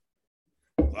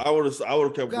I would have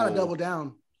kept Gotta going. double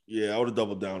down. Yeah, I would have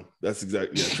doubled down. That's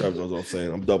exactly Trevor knows what I'm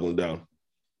saying. I'm doubling down.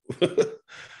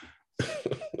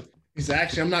 He's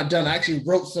actually, I'm not done. I actually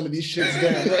wrote some of these shits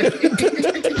down. Right?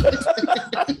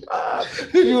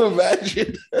 Can you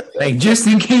imagine? Like, just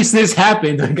in case this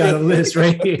happened, I got a list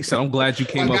right here. So I'm glad you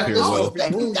came up here, Will.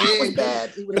 That was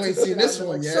bad. You ain't seen this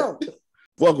one yet.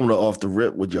 Welcome to Off the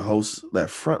Rip with your hosts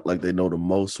that front like they know the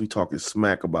most. We talking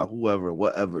smack about whoever and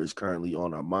whatever is currently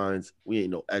on our minds. We ain't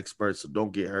no experts, so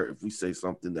don't get hurt if we say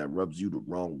something that rubs you the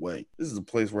wrong way. This is a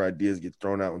place where ideas get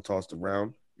thrown out and tossed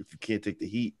around. If you can't take the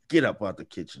heat, get up out the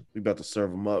kitchen. We about to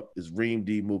serve them up. It's Reem,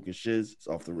 D, Mook, and Shiz. It's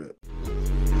Off the Rip.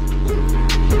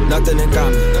 Nothing in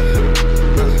common.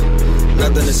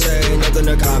 Nothing to say, nothing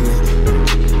to comment.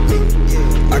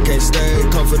 I can't stay,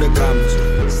 come for the comments.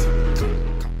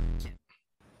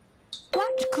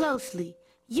 Watch closely.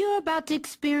 You're about to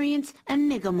experience a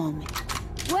nigga moment.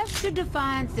 Webster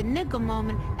defines the nigga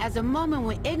moment as a moment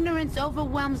when ignorance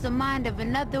overwhelms the mind of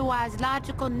an otherwise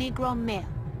logical Negro male.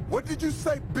 What did you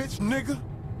say, bitch nigga?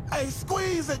 Hey,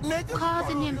 squeeze it, nigga.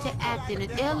 Causing him to act in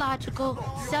an illogical,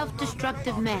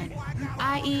 self-destructive manner,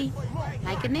 i.e.,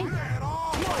 like a nigga.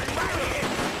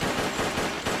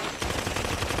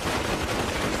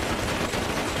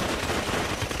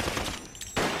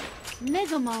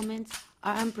 Nigga moments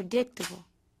are unpredictable.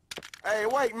 Hey,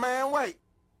 wait, man, wait.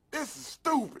 This is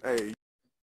stupid. Hey.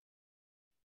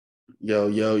 Yo,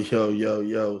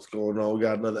 what's going on? We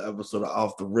got another episode of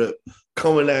Off the Rip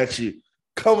coming at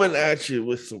you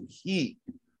with some heat,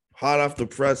 hot off the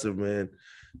presser, man.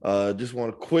 Just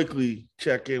want to quickly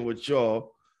check in with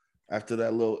y'all after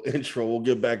that little intro. We'll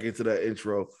get back into that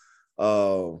intro.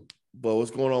 But what's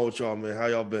going on with y'all, man? How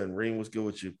y'all been? Reem, what's good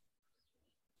with you?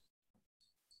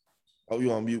 Oh,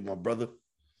 you on mute, my brother?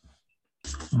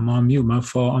 I'm on mute, my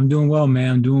fault. I'm doing well, man.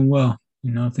 I'm doing well.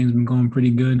 You know, things been going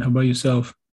pretty good. How about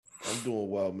yourself? I'm doing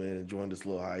well, man. Enjoying this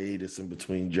little hiatus in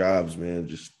between jobs, man.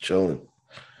 Just chilling.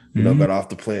 You know, got off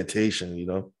the plantation, you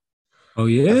know. Oh,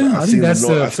 yeah? I think that's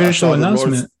the official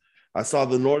announcement. I saw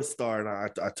the North Star, and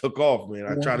I took off, man.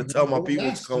 I tried to tell my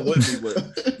people to come with me,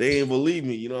 but they ain't believe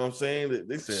me. You know what I'm saying?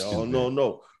 They said, oh,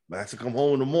 no. Massa come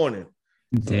home in the morning.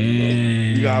 So,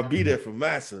 damn. you got to be there for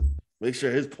Massa. Make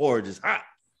sure his porridge is hot.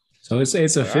 So it's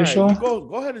official? Right,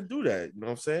 go ahead and do that. You know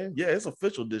what I'm saying? Yeah, it's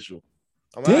official this year.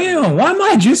 Damn, why am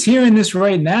I just hearing this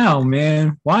right now,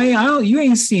 man? You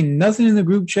ain't seen nothing in the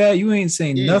group chat. You ain't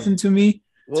saying nothing to me.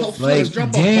 Well, like,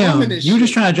 damn, you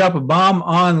just trying to drop a bomb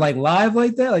on like live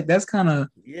like that? Like, that's kind of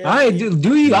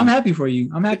do you? I'm happy for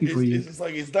you. I'm happy for you. It's just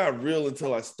like it's not real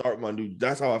until I start my new.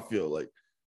 That's how I feel. Like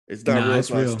it's not real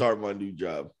until I start my new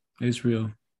job. It's real.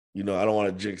 You know, I don't want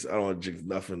to jinx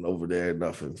nothing over there,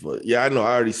 nothing. But yeah, I know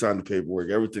I already signed the paperwork.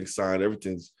 Everything's signed,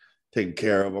 everything's taken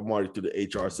care of. I'm already through the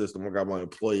HR system. I got my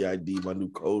employee ID, my new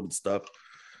code and stuff.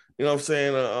 You know what I'm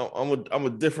saying? I'm a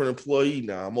different employee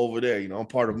now. I'm over there. You know, I'm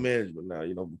part of management now.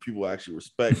 You know, people actually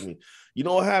respect me. You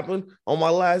know what happened on my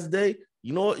last day?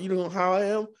 You know how I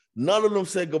am? None of them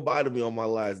said goodbye to me on my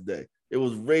last day. It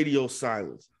was radio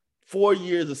silence. 4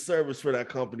 years of service for that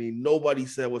company. Nobody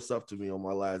said what's up to me on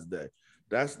my last day.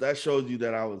 That shows you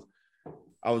that I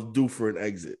was due for an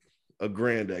exit, a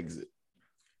grand exit.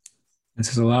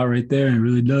 This is a lot right there. It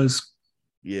really does.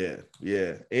 Yeah.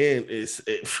 And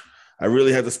I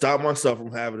really had to stop myself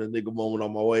from having a nigga moment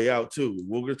on my way out too.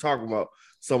 We're gonna talk about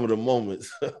some of the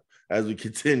moments as we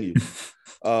continue.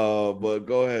 But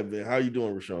go ahead, man. How you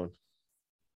doing, Rashawn?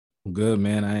 I'm good,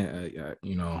 man. I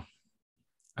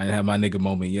I didn't have my nigga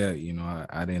moment yet. You know,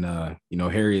 I didn't,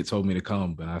 Harriet told me to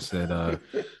come, but I said,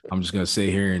 I'm just going to sit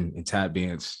here and tap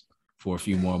dance for a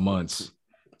few more months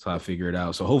until I figure it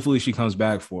out. So hopefully she comes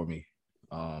back for me.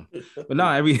 But no,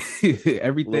 everything.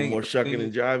 A little more shucking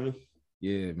and jiving.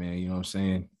 Yeah, man. You know what I'm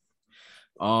saying?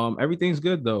 Everything's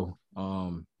good though.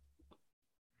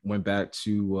 Went back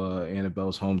to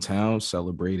Annabelle's hometown,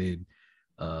 celebrated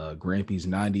Grampy's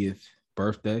 90th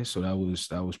birthday, so that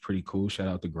was pretty cool. Shout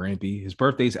out to Grampy. His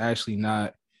birthday's actually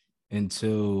not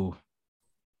until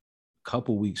a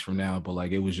couple weeks from now, but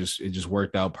like it just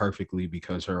worked out perfectly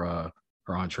because her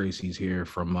Aunt Tracy's here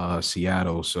from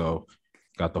Seattle, so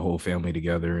got the whole family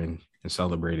together and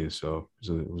celebrated. So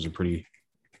it was a pretty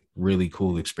really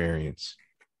cool experience.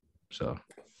 So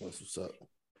that's what's up.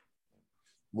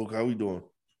 Mook, how we doing?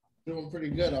 Doing pretty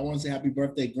good. I want to say happy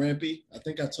birthday, Grampy. I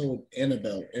think I told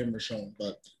Annabelle and Rashawn,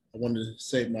 but I wanted to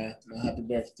say my happy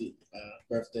birthday.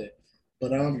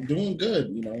 But I'm doing good,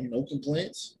 you know, no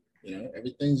complaints. You know,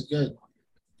 everything's good.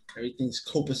 Everything's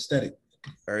copacetic.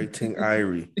 Everything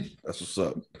irie. That's what's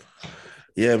up.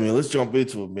 Yeah, man, let's jump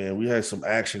into it, man. We had some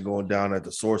action going down at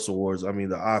the Source Awards. I mean,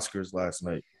 the Oscars last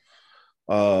night.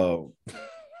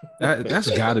 That's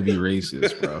got to be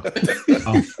racist, bro.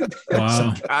 Oh,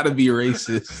 wow. That's got to be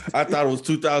racist. I thought it was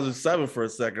 2007 for a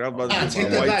second. I was about to Take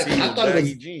get my that white back. tee and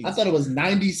baggy jeans. I thought it was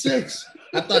 96.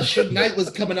 I thought Suge Knight was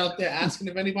coming out there asking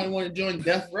if anybody wanted to join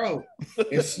Death Row.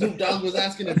 And Snoop Dogg was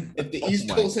asking if the East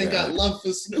Coast ain't got love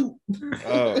for Snoop.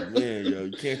 Oh, man, yo.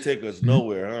 You can't take us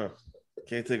nowhere, huh?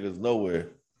 Can't take us nowhere.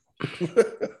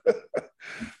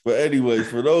 But anyways,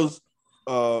 for those,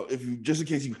 if you just in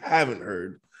case you haven't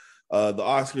heard, the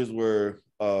Oscars were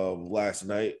last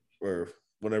night or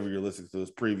whenever you're listening to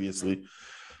this previously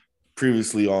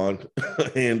on,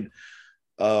 and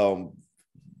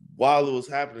while it was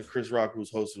happening, Chris Rock, who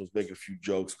was hosting, was making a few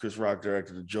jokes. Chris Rock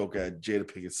directed a joke at Jada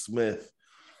Pinkett Smith,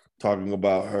 talking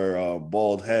about her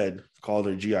bald head, called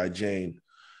her G.I. Jane,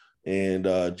 and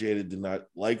Jada did not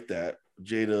like that.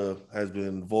 Jada has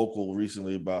been vocal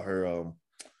recently about her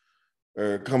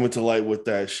coming to light with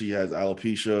that. She has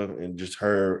alopecia and just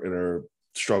her and her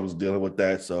struggles dealing with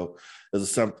that. So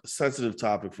it's a sensitive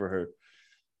topic for her.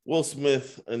 Will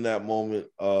Smith in that moment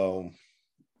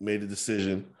made a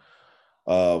decision.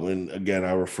 And again,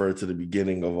 I refer to the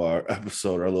beginning of our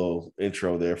episode, our little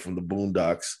intro there from the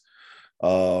Boondocks.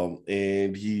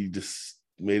 And he just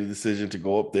made a decision to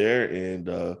go up there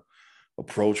and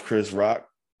approach Chris Rock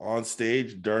on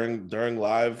stage during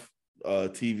live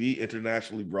TV,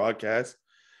 internationally broadcast,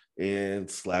 and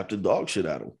slapped the dog shit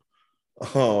out of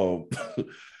him.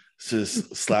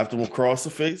 Just slapped him across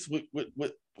the face.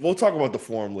 We'll talk about the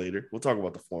form later.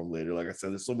 Like I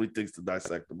said, there's so many things to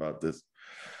dissect about this.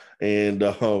 And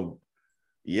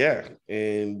yeah,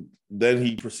 and then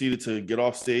he proceeded to get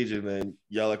off stage and then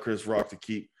yell at Chris Rock to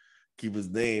keep his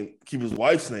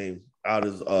wife's name out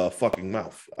his fucking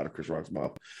mouth, out of Chris Rock's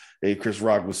mouth. And Chris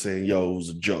Rock was saying, yo, it was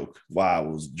a joke. Wow, it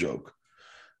was a joke.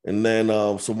 And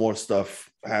then some more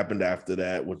stuff happened after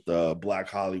that with Black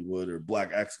Hollywood or Black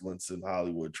excellence in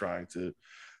Hollywood trying to,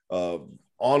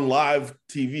 on live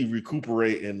TV,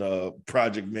 recuperate and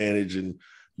project manage and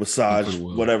massage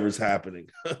whatever's happening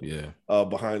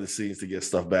behind the scenes to get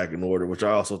stuff back in order, which I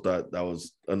also thought that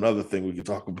was another thing we could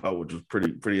talk about, which was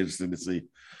pretty interesting to see.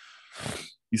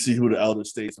 You see who the elder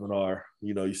statesmen are,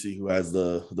 you see who has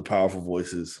the powerful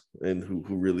voices and who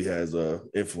really has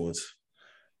influence.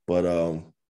 But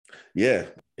yeah,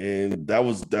 and that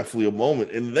was definitely a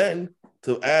moment. And then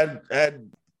to add, I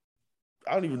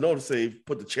don't even know to say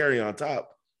put the cherry on top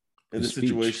in this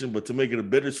situation, but to make it a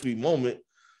bittersweet moment,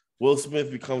 Will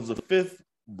Smith becomes the 5th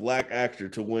Black actor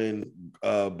to win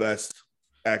Best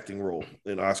Acting Role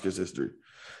in Oscars history.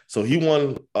 So he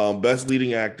won Best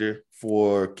Leading Actor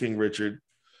for King Richard.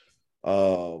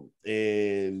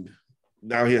 And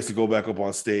now he has to go back up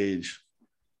on stage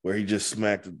where he just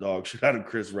smacked the dog shit out of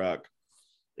Chris Rock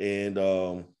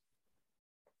and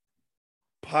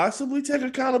possibly take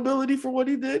accountability for what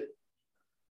he did.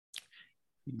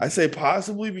 I say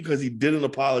possibly because he didn't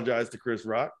apologize to Chris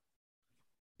Rock.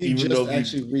 He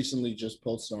recently just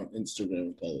posted on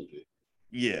Instagram apology.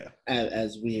 Yeah.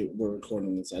 As we were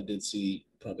recording this, I did see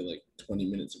probably like 20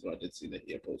 minutes ago, I did see that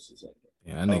he had posted something.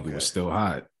 Yeah, that nigga was still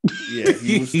hot. Yeah,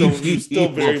 he was still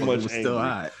very much angry. Still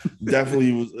hot.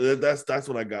 Definitely was. That's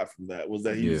what I got from that, was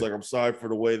that he was like, I'm sorry for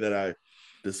the way that I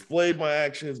displayed my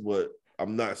actions, but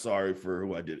I'm not sorry for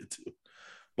who I did it to.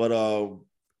 But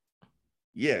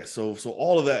yeah, so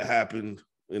all of that happened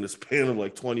in a span of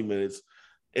like 20 minutes.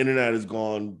 Internet has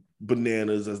gone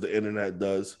bananas, as the internet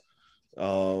does.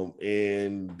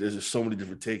 And there's just so many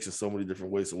different takes and so many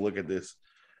different ways to look at this.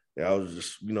 Yeah, I was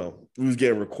just, we was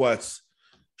getting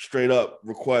straight up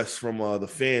requests from the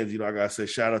fans. I gotta say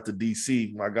shout out to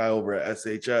DC, my guy over at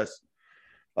SHS.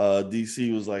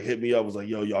 DC was like, hit me up, was like,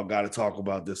 yo, y'all gotta talk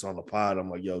about this on the pod. I'm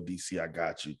like, yo, DC, I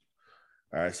got you.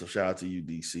 All right, so shout out to you,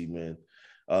 DC, man.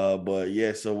 But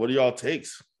yeah, so what are y'all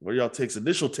takes?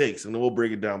 Initial takes, and then we'll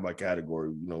break it down by category.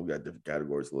 We got different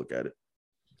categories to look at it.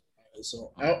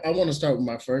 So I want to start with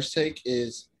my first take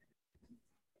is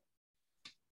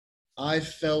I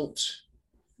felt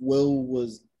Will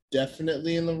was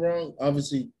definitely in the wrong.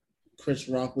 Obviously, Chris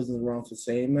Rock was in the wrong for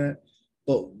saying that,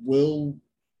 but Will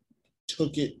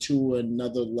took it to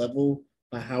another level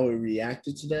by how he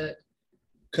reacted to that,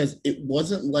 because it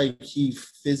wasn't like he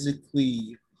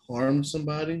physically harmed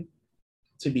somebody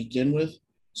to begin with.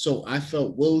 So I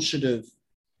felt Will should have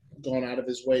gone out of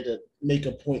his way to make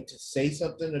a point to say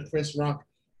something to Chris Rock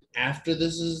after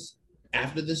this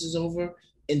is over,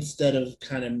 instead of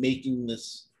kind of making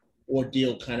this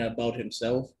ordeal kind of about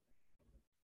himself.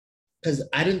 Because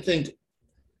I didn't think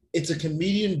it's a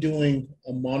comedian doing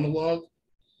a monologue.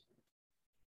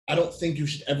 I don't think you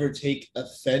should ever take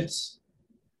offense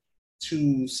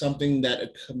to something that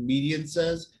a comedian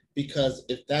says, because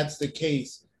if that's the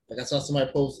case, Like I saw somebody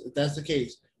post, if that's the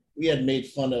case, we had made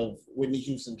fun of Whitney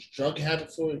Houston's drug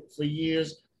habit for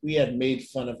years. We had made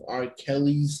fun of R.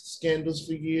 Kelly's scandals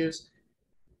for years.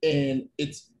 And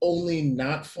it's only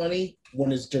not funny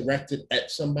when it's directed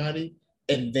at somebody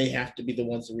and they have to be the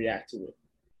ones to react to it.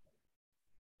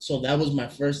 So that was my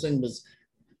first thing, was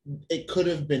it could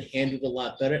have been handled a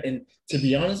lot better. And to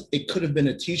be honest, it could have been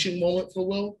a teaching moment for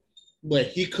Will, where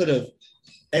he could have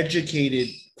educated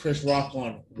Chris Rock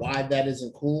on why that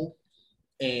isn't cool.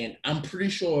 And I'm pretty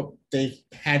sure they've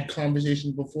had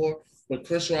conversations before, but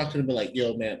Chris Rock could have been like,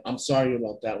 yo, man, I'm sorry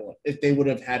about that one, if they would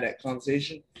have had that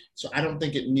conversation. So I don't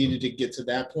think it needed to get to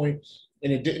that point.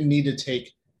 And it didn't need to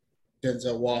take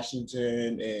Denzel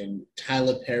Washington and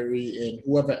Tyler Perry and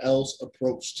whoever else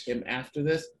approached him after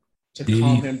this to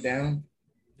calm him down.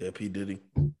 Yeah, P. Diddy.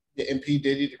 Yeah, and P.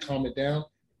 Diddy to calm it down.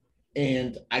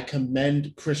 And I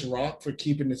commend Chris Rock for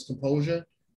keeping his composure,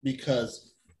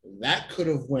 because that could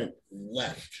have went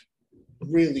left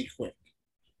really quick.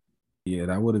 Yeah,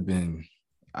 that would have been.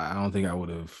 I don't think I would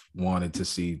have wanted to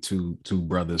see two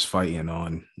brothers fighting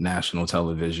on national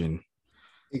television.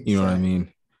 Exactly. You know what I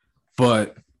mean?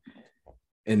 But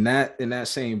in that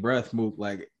same breath, Mook,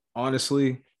 like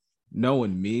honestly,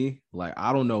 knowing me, like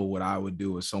I don't know what I would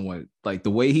do with someone like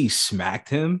the way he smacked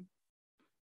him.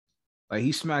 Like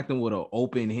he smacked him with an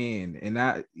open hand, and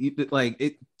that like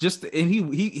it just, and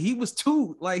he was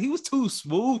too like he was too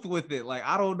smooth with it. Like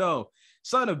I don't know,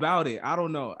 something about it. I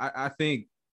don't know. I think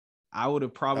I would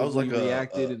have probably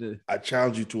reacted to I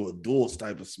challenge you to a duels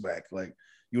type of smack. Like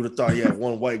you would have thought he had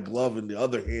one white glove in the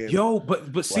other hand. Yo,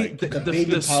 but see, like,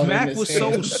 the smack was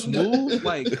so smooth.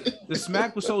 Like the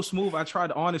smack was so smooth. I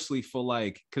tried honestly for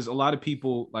like, because a lot of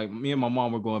people, like me and my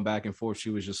mom were going back and forth. She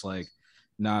was just like,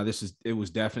 nah, it was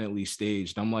definitely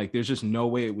staged. I'm like, there's just no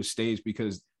way it was staged,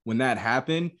 because when that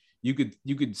happened, you could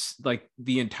like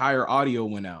the entire audio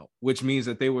went out, which means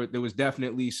that there was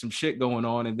definitely some shit going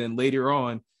on. And then later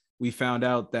on, we found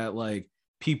out that like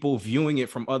people viewing it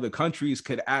from other countries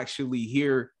could actually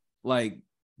hear like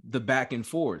the back and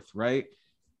forth, right?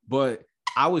 But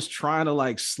I was trying to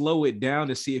like slow it down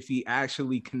to see if he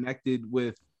actually connected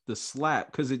with the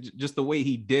slap, because it just the way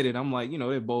he did it, I'm like, you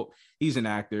know, he's an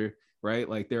actor, right?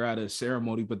 Like they're at a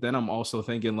ceremony. But then I'm also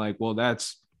thinking like, well,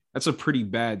 that's a pretty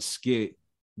bad skit,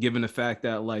 given the fact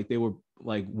that like they were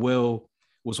like Will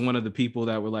was one of the people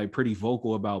that were like pretty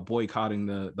vocal about boycotting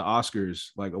the Oscars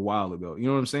like a while ago. You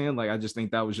know what I'm saying? Like I just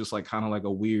think that was just like kind of like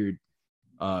a weird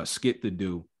skit to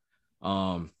do.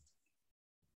 But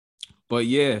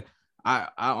yeah, I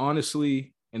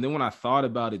honestly, and then when I thought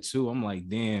about it too, I'm like,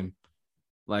 damn,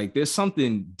 like there's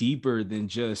something deeper than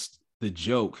just the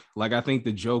joke. Like I think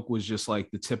the joke was just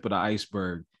like the tip of the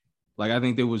iceberg. Like I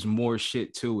think there was more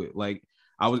shit to it. Like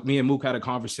me and Mook had a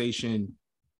conversation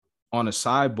on a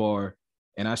sidebar,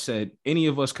 and I said any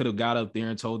of us could have got up there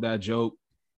and told that joke,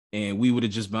 and we would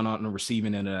have just been on the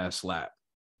receiving end of that slap.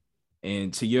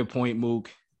 And to your point,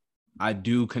 Mook, I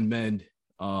do commend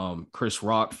Chris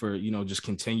Rock for, you know, just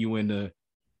continuing to,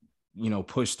 you know,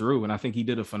 push through. And I think he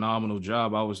did a phenomenal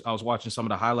job. I was watching some of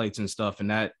the highlights and stuff,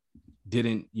 and that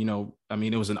didn't, you know, I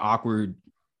mean, it was an awkward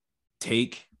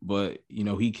take, but, you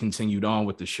know, he continued on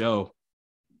with the show.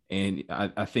 And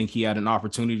I think he had an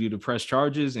opportunity to press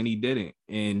charges, and he didn't.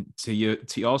 And to your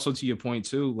point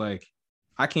too, like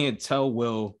I can't tell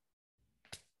Will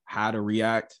how to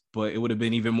react, but it would have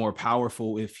been even more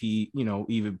powerful if he, you know,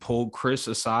 even pulled Chris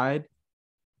aside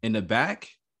in the back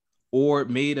or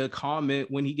made a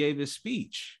comment when he gave his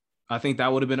speech. I think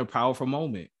that would have been a powerful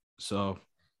moment. So,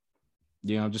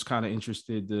 yeah, I'm just kind of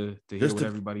interested to hear what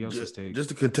everybody else's take. Just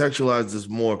to contextualize this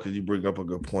more, because you bring up a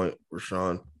good point,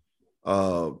 Rashawn.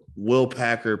 Will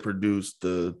Packer produced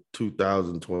the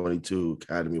 2022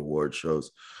 Academy Award shows,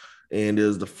 and it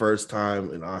is the first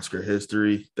time in Oscar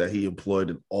history that he employed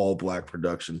an all-black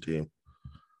production team.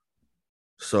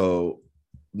 So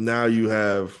now you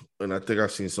have, and I think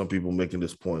I've seen some people making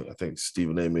this point. I think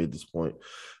Stephen A. made this point,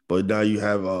 but now you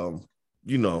have,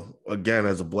 you know, again,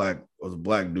 as a black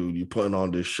dude, you're putting on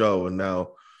this show, and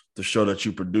now the show that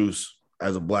you produce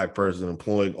as a black person,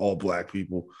 employing all black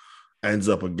people, ends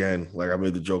up again, like I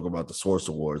made the joke about the Source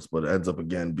Awards, but it ends up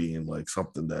again being like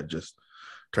something that just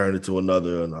turned into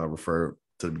another, and I refer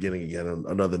to the beginning again,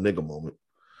 another nigga moment,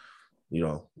 you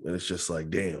know. And it's just like,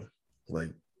 damn,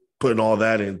 like putting all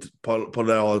that in, put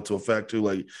that all into effect too.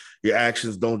 Like your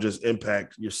actions don't just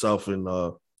impact yourself and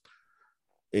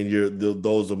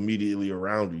those immediately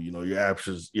around you. You know, your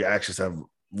actions have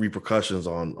repercussions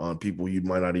on people you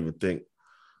might not even think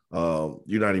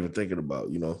you're not even thinking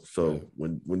about, you know. So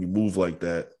when you move like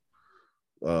that,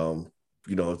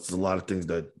 you know, it's a lot of things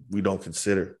that we don't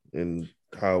consider in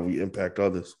how we impact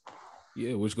others.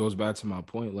 Yeah, which goes back to my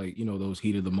point, like, those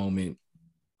heat of the moment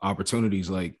opportunities.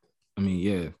 Like, I mean,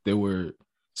 yeah, there were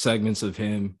segments of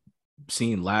him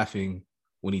seen laughing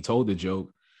when he told the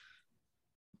joke.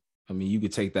 I mean, you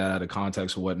could take that out of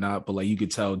context or whatnot, but like you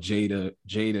could tell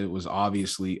Jada was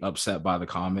obviously upset by the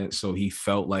comment. So he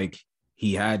felt like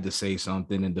he had to say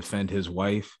something and defend his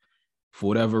wife for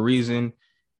whatever reason.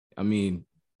 I mean,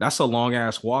 that's a long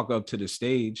ass walk up to the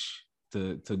stage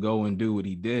to go and do what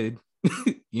he did.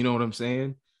 You know what I'm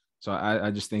saying? So I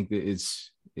just think that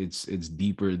it's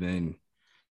deeper than,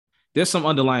 there's some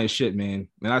underlying shit, man.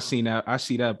 And I see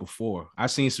that before.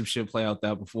 I've seen some shit play out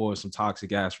that before, some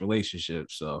toxic ass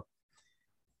relationships. So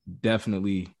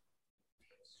definitely.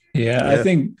 Yeah,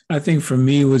 Yeah. I think for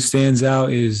me, what stands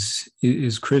out is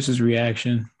Chris's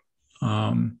reaction,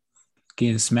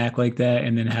 getting smacked like that,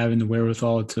 and then having the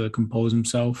wherewithal to compose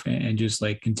himself and just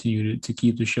like continue to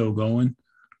keep the show going.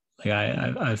 Like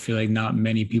I feel like not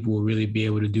many people will really be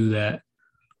able to do that.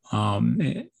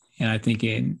 And I think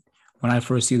when I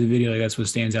first see the video, like that's what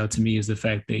stands out to me is the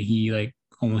fact that he like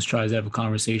almost tries to have a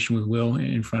conversation with Will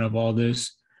in front of all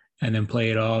this, and then play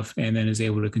it off, and then is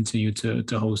able to continue to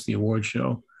host the award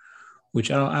show. Which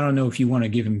I don't know if you want to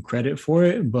give him credit for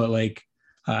it, but like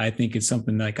I think it's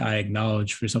something like I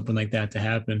acknowledge for something like that to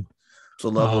happen. It's a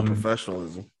level of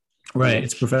professionalism. Right,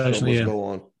 it's professional. What's Yeah, go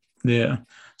on. yeah.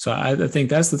 So I think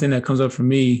that's the thing that comes up for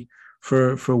me.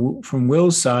 From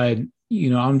Will's side,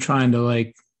 I'm trying to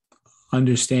like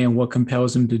understand what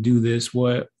compels him to do this,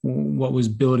 what was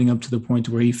building up to the point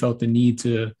where he felt the need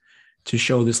to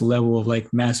show this level of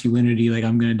like masculinity, like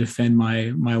I'm going to defend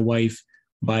my wife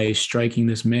by striking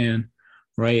this man,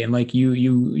 right? And like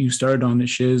you started on the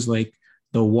shiz, like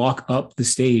the walk up the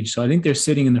stage. So I think they're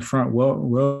sitting in the front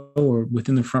row or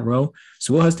within the front row.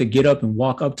 So Will has to get up and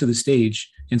walk up to the stage.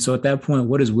 And so at that point,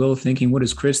 what is Will thinking? What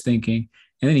is Chris thinking?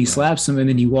 And then he slaps him and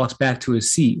then he walks back to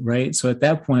his seat, right? So at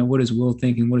that point, what is Will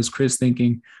thinking? What is Chris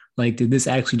thinking? Like, did this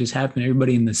actually just happen?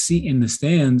 Everybody in the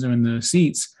stands or in the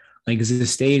seats, like, is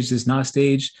this staged? Is this not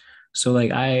staged? So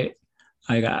like I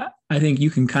think you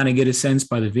can kind of get a sense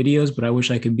by the videos, but I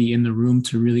wish I could be in the room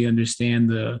to really understand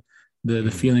the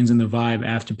feelings and the vibe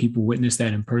after people witness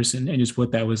that in person and just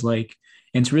what that was like.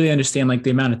 And to really understand like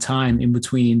the amount of time in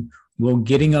between Will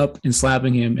getting up and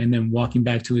slapping him and then walking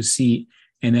back to his seat.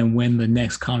 And then when the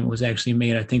next comment was actually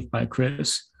made, I think by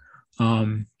Chris.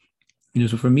 So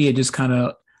for me, it just kind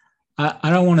of, I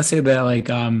don't want to say that like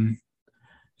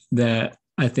that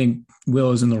I think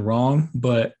Will is in the wrong,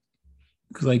 but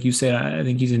because like you said, I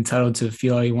think he's entitled to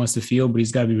feel how he wants to feel, but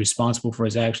he's got to be responsible for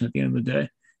his action at the end of the day.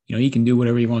 He can do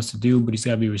whatever he wants to do, but he's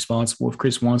got to be responsible. If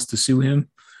Chris wants to sue him,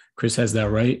 Chris has that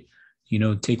right,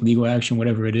 take legal action,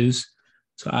 whatever it is.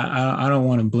 So I don't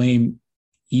want to blame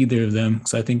either of them,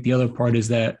 because I think the other part is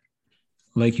that,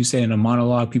 like you said, in a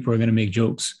monologue, people are going to make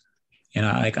jokes. And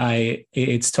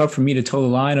it's tough for me to toe the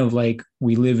line of like,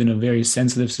 we live in a very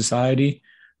sensitive society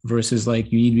versus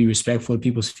like, you need to be respectful of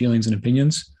people's feelings and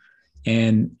opinions.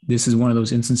 And this is one of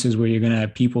those instances where you're going to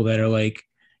have people that are like,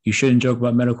 you shouldn't joke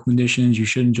about medical conditions. You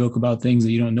shouldn't joke about things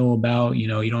that you don't know about. You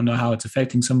don't know how it's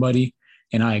affecting somebody.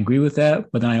 And I agree with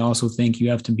that. But then I also think you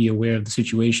have to be aware of the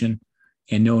situation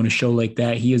and know in a show like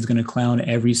that, he is going to clown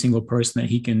every single person that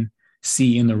he can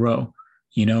see in the row,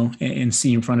 and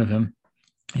see in front of him.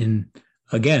 And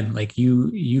again, like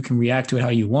you can react to it how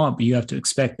you want, but you have to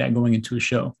expect that going into a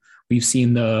show. We've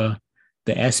seen the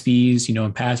ESPYs,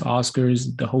 in past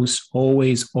Oscars, the hosts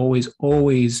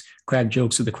always crack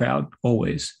jokes to the crowd,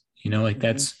 always, like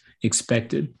that's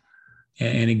expected.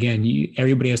 And again,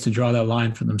 everybody has to draw that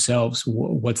line for themselves.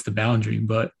 What's the boundary?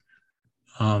 But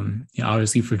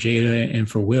obviously for Jada and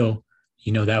for Will,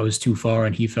 that was too far,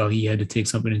 and he felt he had to take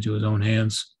something into his own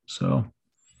hands. So,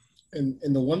 and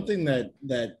the one thing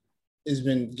that has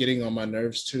been getting on my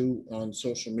nerves too on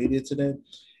social media today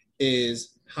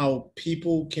is how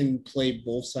people can play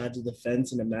both sides of the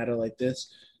fence in a matter like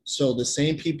this. So the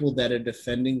same people that are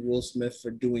defending Will Smith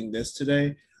for doing this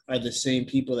today are the same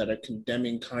people that are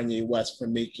condemning Kanye West for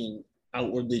making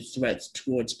outwardly threats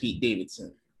towards Pete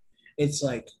Davidson. It's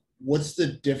like, what's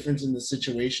the difference in the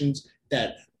situations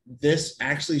that this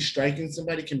actually striking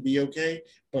somebody can be okay,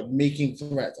 but making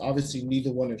threats, obviously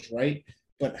neither one is right,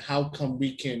 but how come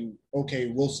we can, okay,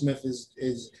 Will Smith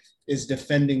is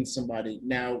defending somebody.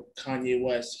 Now Kanye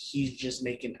West, he's just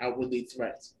making outwardly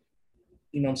threats.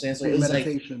 You know what I'm saying? So it's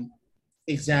meditation. Like,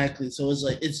 exactly. So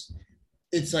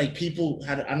it's like people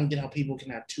I don't get how people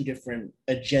can have two different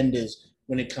agendas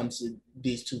when it comes to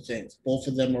these two things. Both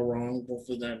of them are wrong. Both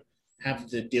of them have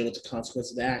to deal with the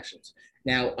consequence of their actions.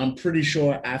 Now, I'm pretty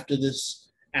sure after this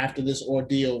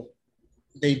ordeal,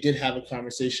 they did have a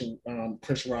conversation,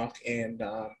 Chris Rock and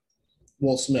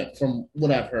Will Smith, from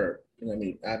what I've heard. You know what I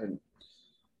mean? I haven't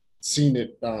seen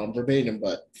it verbatim,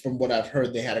 but from what I've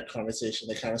heard, they had a conversation.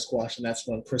 They kind of squashed, and that's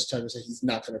when Chris Tucker said he's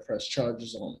not going to press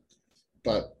charges on him.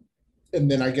 But and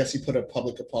then I guess he put a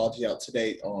public apology out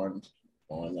today on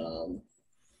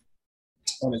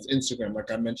his Instagram,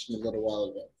 like I mentioned a little while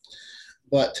ago.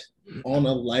 But on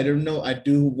a lighter note, I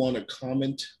do want to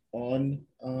comment on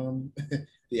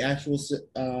the actual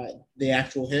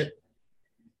hit.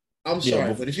 I'm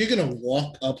sorry, but if you're gonna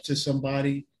walk up to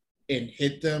somebody and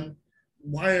hit them,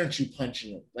 why aren't you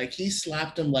punching him? Like he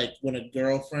slapped him like when a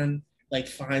girlfriend like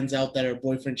finds out that her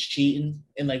boyfriend's cheating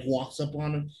and like walks up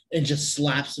on him and just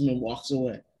slaps him and walks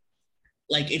away.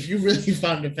 Like if you really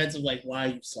found it offensive, like why are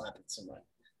you slapping somebody?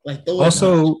 Like those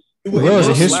also, Will has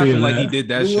a history of like that. he did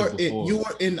that shit before. You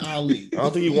were in our league. I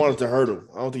don't think he wanted to hurt him.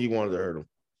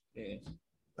 Yeah.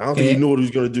 I don't think he knew what he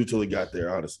was going to do till he got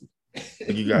there, honestly.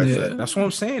 Like you guys said. That's what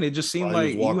I'm saying. It just seemed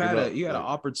like you had an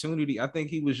opportunity. I think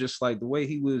he was just like the way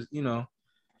he was,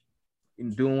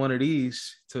 doing one of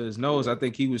these to his nose. I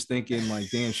think he was thinking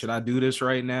like, damn, should I do this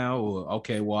right now? Or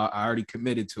okay, well, I already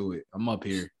committed to it. I'm up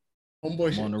here.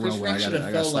 Homeboy, I'm on the Chris runway. Rock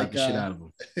I gotta slap like, the shit out of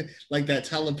him. Like that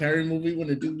Tyler Perry movie when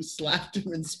the dude slapped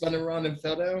him and spun around and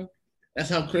fell down. That's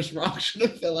how Chris Rock should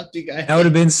have fell after guy. That would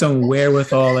have been some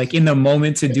wherewithal, like in the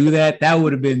moment to do that. That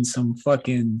would have been some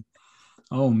fucking.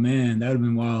 Oh man, that would have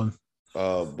been wild.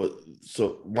 But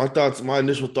so my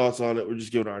initial thoughts on it. We're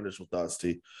just giving our initial thoughts,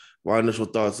 T. My initial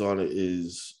thoughts on it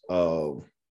is,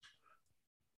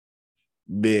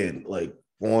 man, like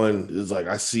one is like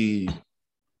I see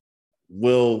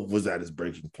Will was at his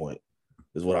breaking point,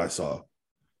 is what I saw.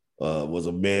 Was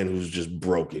a man who's just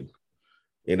broken.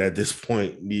 And at this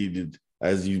point needed,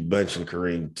 as you mentioned,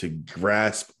 Kareem, to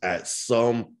grasp at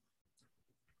some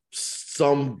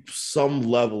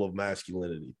level of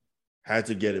masculinity. Had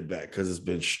to get it back because it's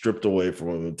been stripped away from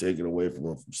him and taken away from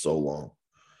him for so long.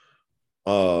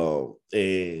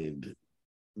 And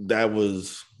that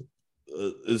was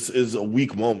is a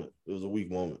weak moment. It was a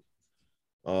weak moment.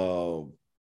 And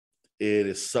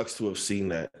it sucks to have seen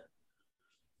that.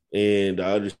 And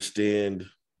I understand,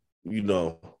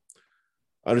 I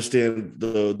understand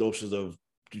the notions of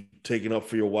taking up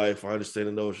for your wife. I understand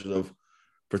the notion of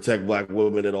protect Black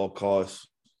women at all costs.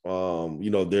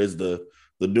 There's the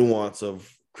nuance of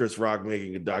Chris Rock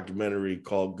making a documentary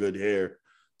called Good Hair,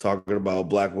 talking about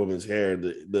Black women's hair and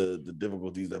the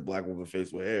difficulties that Black women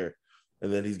face with hair.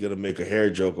 And then he's going to make a hair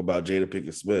joke about Jada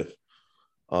Pinkett Smith.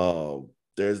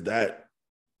 There's that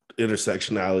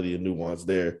intersectionality and nuance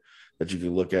there that you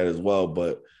can look at as well.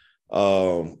 But,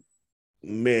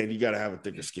 man, you got to have a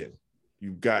thicker skin.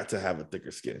 You got to have a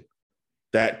thicker skin.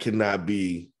 That cannot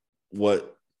be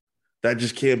that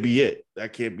just can't be it.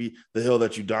 That can't be the hill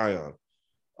that you die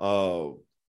on.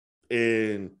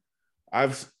 And I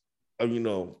don't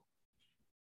know,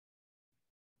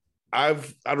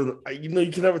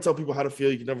 you can never tell people how to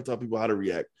feel. You can never tell people how to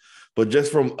react. But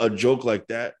just from a joke like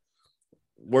that,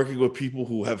 working with people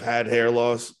who have had hair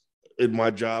loss in my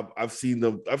job, I've seen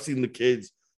the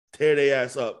kids tear their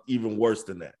ass up even worse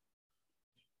than that.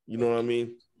 You know what I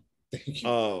mean?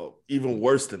 Even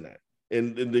worse than that.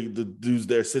 And the dudes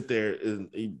there sit there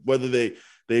and whether they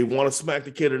want to smack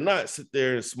the kid or not, sit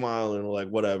there and smile and like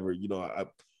whatever.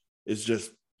 It's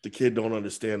just the kid don't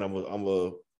understand.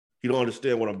 He don't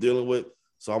understand what I'm dealing with,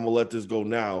 so I'm gonna let this go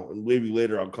now, and maybe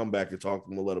later I'll come back and talk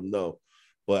to him and let him know.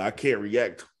 But I can't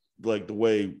react like the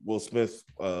way Will Smith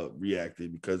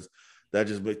reacted, because that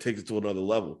just takes it to another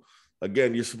level.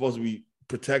 Again, you're supposed to be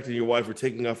protecting your wife or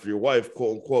taking after your wife,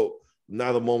 quote unquote.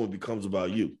 Now the moment becomes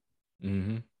about you.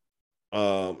 Mm-hmm.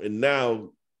 And now,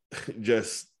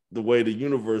 just the way the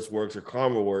universe works or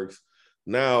karma works,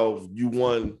 now you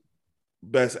won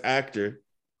Best Actor,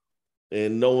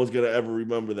 and no one's gonna ever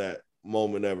remember that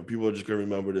moment ever. People are just gonna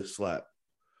remember this slap,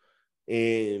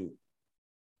 and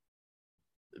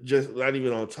just not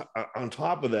even on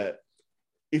top of that.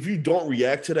 If you don't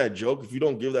react to that joke, if you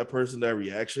don't give that person that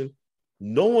reaction,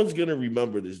 no one's gonna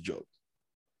remember this joke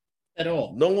at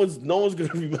all. No one's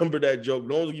gonna remember that joke.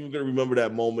 No one's even gonna remember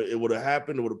that moment. It would have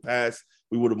happened. It would have passed.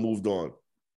 We would have moved on.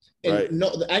 Right? And no,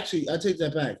 actually, I take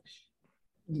that back.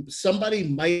 Somebody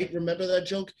might remember that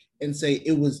joke and say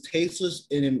it was tasteless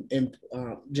and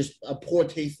just a poor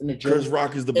taste in the joke. Chris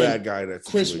Rock is the bad guy.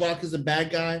 Chris Rock is the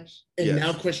bad guy, and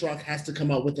now Chris Rock has to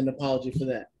come out with an apology for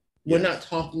that. We're not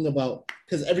talking about,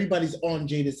 because everybody's on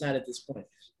Jada's side at this point.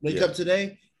 Wake up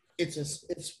today, it's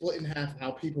split in half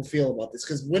how people feel about this,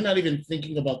 because we're not even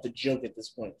thinking about the joke at this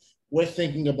point. We're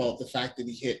thinking about the fact that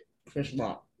he hit Chris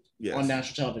Rock on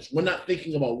national television. We're not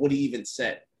thinking about what he even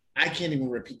said. I can't even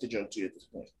repeat the joke to you at this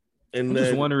point. And I'm then,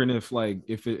 just wondering if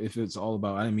if it's all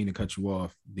about. I didn't mean to cut you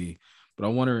off, D, but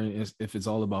I'm wondering if it's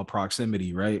all about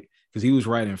proximity, right? Because he was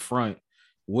right in front.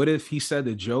 What if he said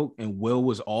the joke and Will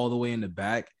was all the way in the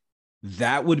back?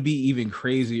 That would be even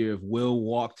crazier if Will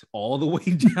walked all the way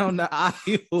down the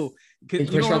aisle. And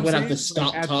Chris Rock would have to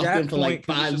stop talking for like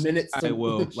 5 minutes to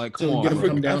Will, like, come on, get him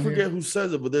come down I forget here. who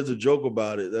says it, but there's a joke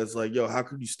about it that's like, yo, how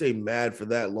could you stay mad for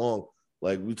that long?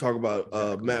 Like we talk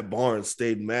about Matt Barnes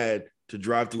stayed mad to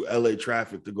drive through LA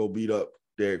traffic to go beat up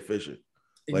Derek Fisher.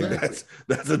 Like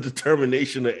that's a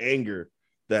determination of anger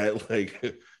that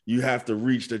like you have to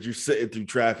reach, that you're sitting through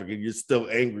traffic and you're still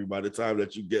angry by the time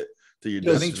that you get to your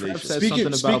destination. I think Trev said something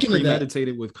about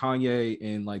premeditated with Kanye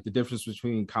and like the difference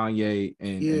between Kanye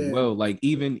and Will, like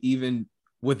even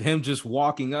with him just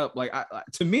walking up, like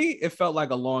to me, it felt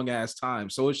like a long ass time.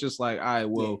 So it's just like, all right,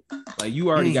 Will, like you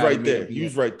already got right there. He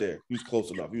was right there. He was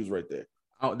close enough. He was right there.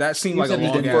 Oh, that seemed like a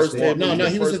long ass table. No,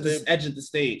 he was at the edge of the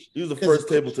stage. He was the first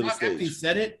table to the stage. After he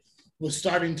said it, was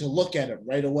starting to look at him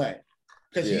right away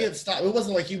because he had stopped. It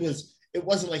wasn't like he was. It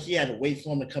wasn't like he had to wait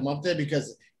for him to come up there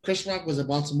because Chris Rock was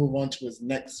about to move on to his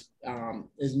next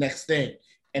thing,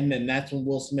 and then that's when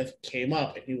Will Smith came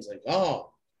up and he was like,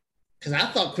 "Oh," because I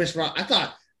thought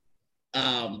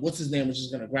what's his name was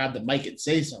just gonna grab the mic and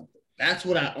say something. That's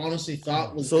what I honestly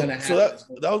thought was gonna happen.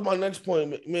 So that was my next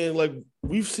point, man. Like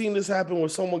we've seen this happen when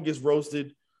someone gets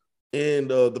roasted, and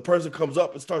the person comes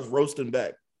up and starts roasting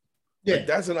back. Yeah, like,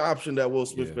 that's an option that Will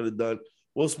Smith could have done.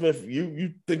 Will Smith,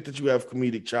 you think that you have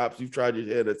comedic chops? You've tried your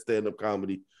head at stand-up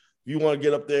comedy. If you want to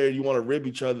get up there and you want to rib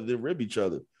each other, then rib each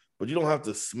other. But you don't have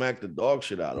to smack the dog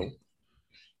shit out of him.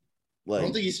 Like, I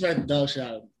don't think he smacked the dog shit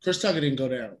out of him. Chris Tucker didn't go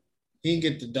down. He didn't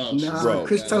get the dog shit. Bro,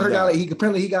 Chris Tucker got it.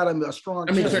 Apparently he got him a strong.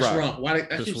 I mean, Chris Rock. Why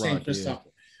I keep saying Chris Tucker?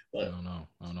 But, I don't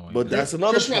know. But that's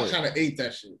another point. Chris Rock kind of ate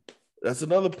that shit. That's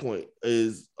another point.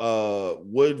 Is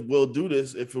would Will do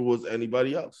this if it was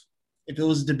anybody else? If it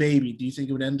was the baby, do you think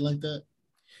it would end like that?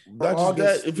 Not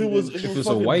just that. If it was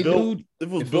a white dude, if it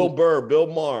was Bill Burr, Bill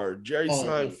Maher, Jerry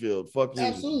Seinfeld, fucking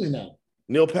absolutely not.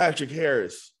 Neil Patrick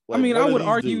Harris. Like, I mean, I would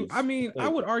argue. I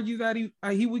would argue that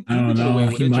he would get away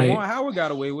with it. Jamal Howard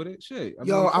got away with it. Shit.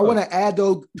 I want to add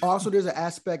though. Also, there's an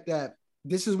aspect that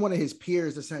this is one of his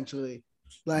peers essentially.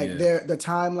 Like the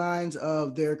timelines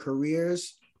of their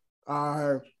careers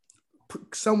are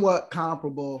somewhat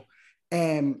comparable.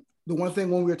 And the one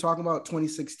thing when we were talking about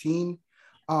 2016,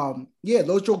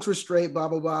 those jokes were straight, blah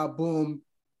blah blah, boom.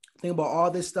 Think about all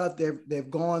this stuff they've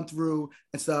gone through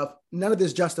and stuff. None of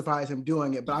this justifies him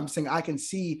doing it, but I'm saying I can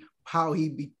see how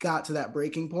he got to that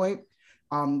breaking point.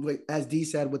 As D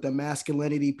said, with the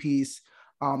masculinity piece,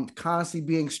 constantly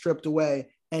being stripped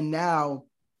away, and now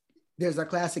there's a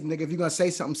classic nigga. If you're gonna say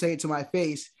something, say it to my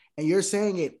face, and you're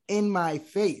saying it in my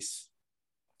face.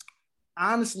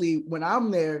 Honestly, when I'm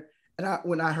there and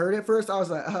when I heard it first, I was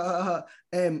like,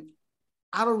 and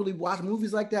I don't really watch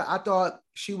movies like that. I thought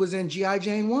she was in G.I.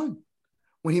 Jane 1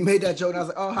 when he made that joke. And I was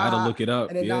like, oh, I had to look it up.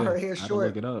 And then now her hair short.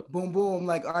 Look it up. Boom, boom.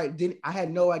 Like, all right, I had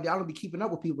no idea. I don't be keeping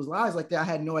up with people's lives like that. I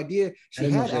had no idea she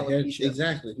had alopecia.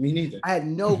 Exactly. Me neither. I had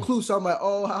no clue. So I'm like,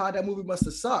 oh, that movie must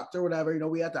have sucked or whatever.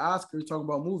 We had the Oscars talking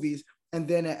about movies, and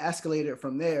then it escalated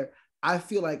from there. I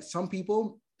feel like some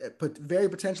people, very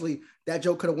potentially, that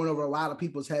joke could have went over a lot of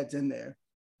people's heads in there.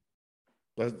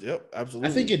 Yep, absolutely.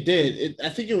 I think it did. I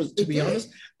think it was. To be honest,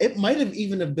 it might have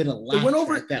even have been a laugh. It went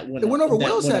over that one. It went over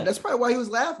Will's head. That's probably why he was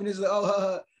laughing. He's like,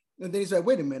 and then he said,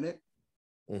 "Wait a minute."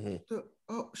 Mm-hmm. So,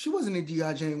 she wasn't in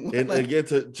G.I. Jane. And again,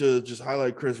 to just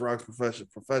highlight Chris Rock's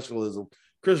professionalism.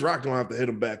 Chris Rock don't have to hit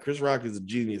him back. Chris Rock is a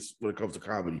genius when it comes to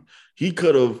comedy. He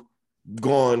could have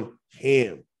gone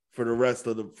ham for the rest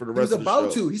of the show. He was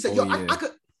about to. He said, "Yo, I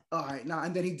could." All right, now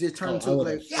and then he just turned to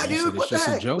like, "Yeah, dude, what the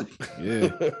heck?" A joke.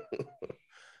 Yeah.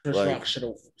 Like,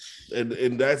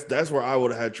 and that's where I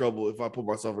would have had trouble if I put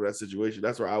myself in that situation.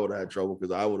 That's where I would have had trouble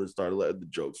because I would have started letting the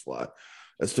jokes fly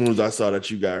as soon as I saw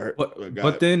that you got hurt.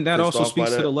 But then that also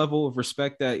speaks to the level of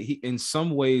respect that he, in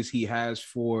some ways, he has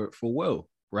for Will,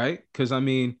 right? Because I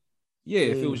mean,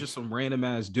 if it was just some random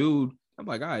ass dude, I'm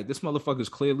like, all right, this motherfucker's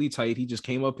clearly tight. He just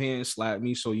came up here and slapped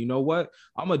me. So you know what?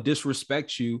 I'm gonna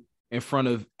disrespect you in front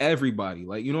of everybody.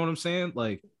 Like, you know what I'm saying?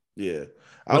 Like, yeah.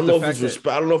 I don't know if it's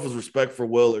respect. I don't know if it's respect for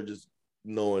Will or just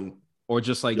knowing, or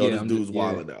just like, this dude's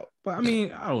wilding out. But I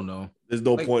mean, I don't know. There's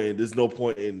no point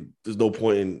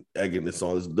in egging this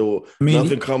on.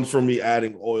 Nothing comes from me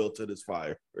adding oil to this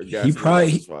fire. He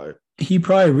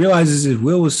probably realizes if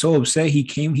Will was so upset,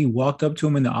 he walked up to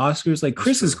him in the Oscars. Like,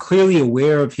 Chris is clearly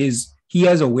aware of he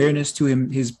has awareness to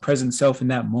his present self in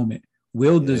that moment.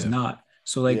 Will does not.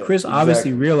 So like, Chris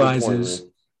obviously realizes,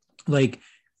 like,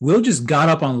 Will just got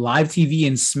up on live TV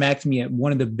and smacked me at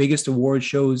one of the biggest award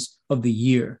shows of the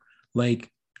year. Like,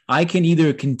 I can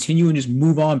either continue and just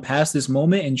move on past this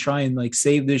moment and try and like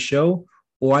save this show,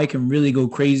 or I can really go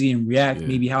crazy and react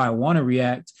maybe how I want to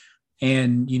react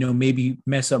and, you know, maybe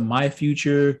mess up my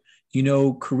future, you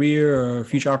know, career or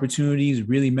future opportunities,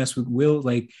 really mess with Will.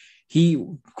 Like,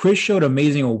 Chris showed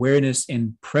amazing awareness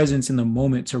and presence in the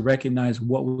moment to recognize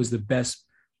what was the best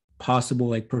possible,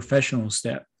 like, professional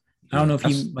step. I don't know if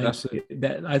he like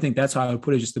that. I think that's how I would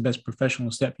put it. Just the best professional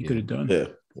step he could have done. Yeah.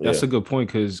 That's a good point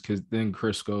because then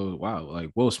Chris goes, wow,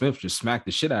 like Will Smith just smacked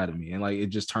the shit out of me. And like it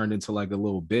just turned into like a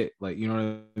little bit, like, you know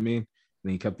what I mean? And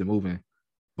then he kept it moving.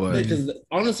 But because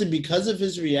honestly, because of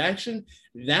his reaction,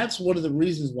 that's one of the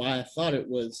reasons why I thought it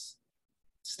was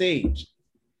staged.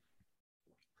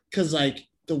 Because like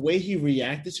the way he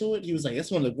reacted to it, he was like,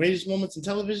 that's one of the greatest moments in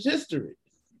television history.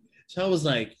 So I was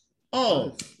like,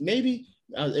 oh, maybe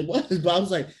it was, but I was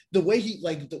like, the way he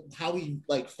how he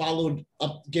like followed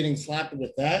up getting slapped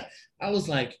with that, I was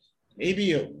like,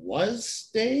 maybe it was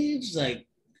staged. Like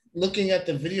looking at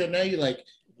the video now, you're like,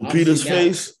 Lupita's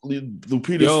face,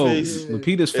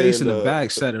 Lupita's face in the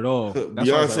back said it all.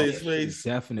 Beyonce's face,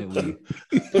 definitely.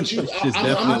 But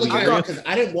I'm looking at it because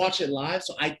I didn't watch it live,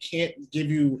 so I can't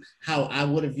give you how I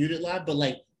would have viewed it live. But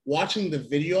like watching the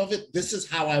video of it, this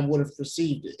is how I would have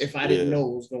perceived it if I didn't know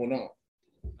what was going on.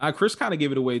 Chris kind of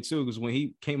gave it away too, because when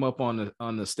he came up on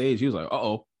the stage, he was like,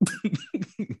 "Uh-oh."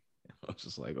 I was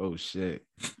just like, "Oh shit."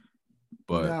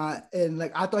 But and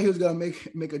like I thought he was gonna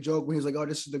make a joke when he was like, "Oh,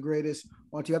 this is the greatest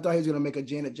on TV." I thought he was gonna make a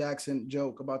Janet Jackson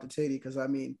joke about the titty, because I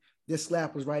mean, this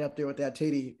slap was right up there with that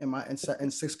titty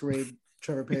in sixth grade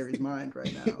Trevor Perry's mind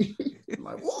right now. I'm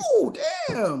like, whoa,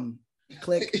 damn!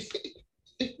 Click.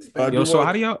 So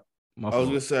how do y'all? I was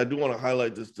gonna say I do want to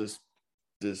highlight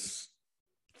this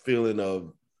feeling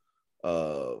of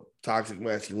toxic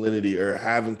masculinity, or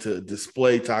having to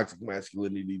display toxic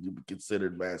masculinity to be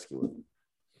considered masculine,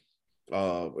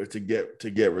 or to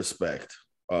get respect,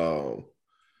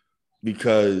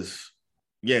 because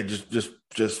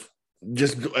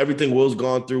just everything Will's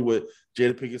gone through with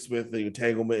Jada Pinkett Smith, the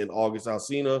entanglement, and August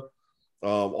Alsina.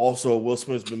 Also, Will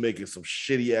Smith's been making some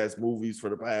shitty ass movies for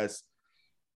the past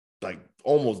like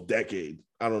almost decade.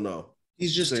 I don't know.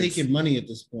 He's just taking money at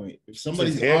this point. If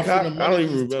somebody's Hancock, offering him money, I don't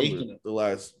even remember the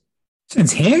last.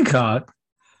 Since Hancock.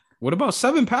 What about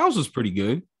 7 Pounds was pretty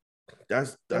good?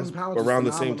 That's around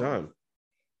the same time.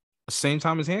 Same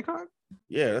time as Hancock?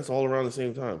 Yeah, that's all around the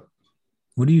same time.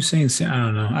 What are you saying? I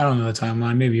don't know. I don't know the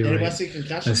timeline. Maybe you're right.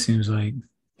 Concussion? That seems like.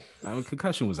 I mean,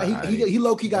 Concussion was he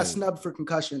low-key got snubbed for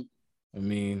Concussion. I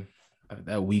mean,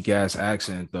 that weak ass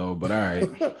accent though, but all right.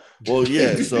 Well,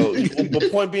 yeah. So, the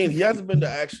point being, he hasn't been the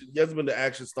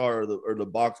action star or the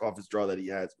box office draw that he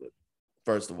has been.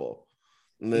 First of all,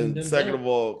 and then second of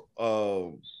all,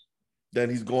 then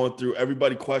he's going through.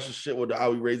 Everybody questions shit with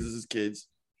how he raises his kids.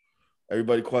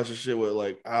 Everybody questions shit with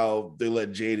like how they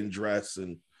let Jaden dress,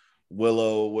 and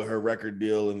Willow with her record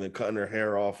deal and then cutting her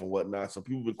hair off and whatnot. So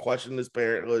people been questioning his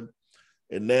parenthood,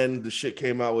 and then the shit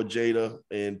came out with Jada,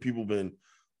 and people been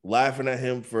laughing at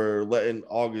him for letting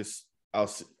August,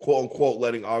 quote unquote,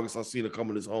 letting August Alsina come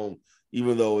in his home,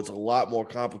 even though it's a lot more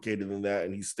complicated than that.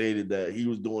 And he stated that he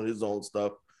was doing his own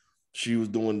stuff. She was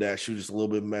doing that. She was just a little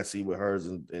bit messy with hers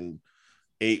and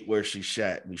ate where she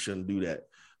shat. We shouldn't do that.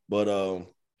 But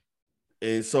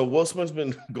and so Will Smith's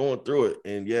been going through it.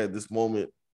 And yeah, this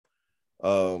moment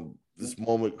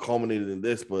culminated in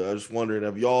this. But I was just wondering,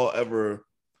 have y'all ever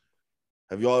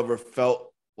felt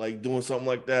like doing something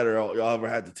like that, or y'all ever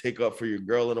had to take up for your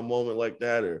girl in a moment like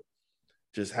that, or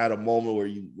just had a moment where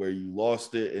you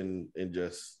lost it and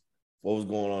just what was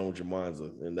going on with your minds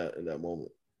in that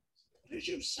moment? What did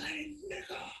you say,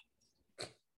 nigga?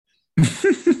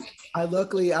 I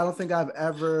don't think I've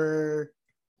ever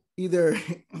either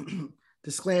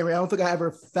disclaimer. I don't think I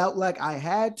ever felt like I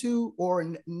had to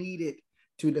or needed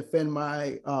to defend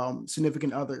my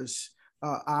significant other's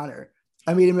honor.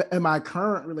 I mean, in my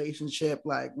current relationship,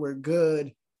 like we're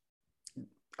good.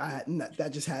 That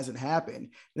just hasn't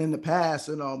happened. And in the past,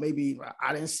 maybe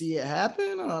I didn't see it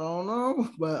happen. I don't know,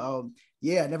 but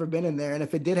yeah, never been in there. And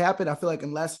if it did happen, I feel like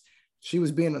unless she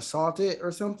was being assaulted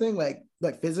or something like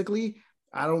physically,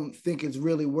 I don't think it's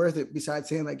really worth it. Besides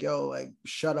saying like, "Yo, like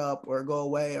shut up" or "go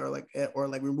away" or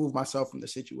remove myself from the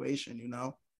situation.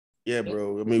 Yeah,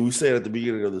 bro. I mean, we said at the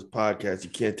beginning of this podcast,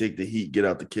 you can't take the heat, get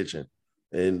out the kitchen.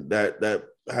 And that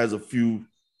has a few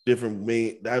different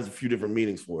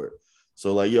meanings for it.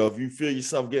 So like, yo, if you feel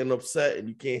yourself getting upset and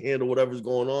you can't handle whatever's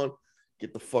going on,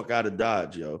 get the fuck out of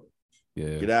Dodge, yo.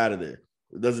 Yeah. Get out of there.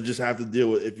 It doesn't just have to deal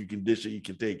with if you can dish it, you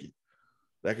can take it.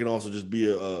 That can also just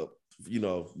be a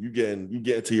you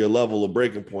get to your level of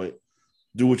breaking point,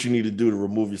 do what you need to do to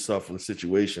remove yourself from the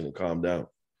situation and calm down.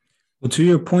 Well, to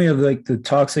your point of like the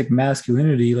toxic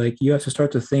masculinity, like you have to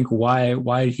start to think why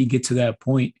did he get to that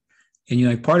point? And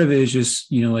like part of it is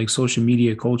just, like social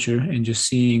media culture and just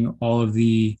seeing all of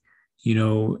the,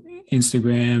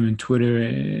 Instagram and Twitter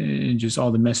and just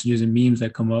all the messages and memes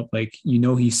that come up. Like,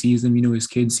 he sees them, his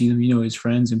kids see them, his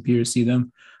friends and peers see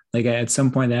them. Like at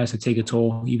some point that has to take a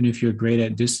toll, even if you're great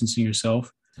at distancing yourself.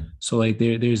 So like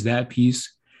there's that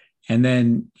piece. And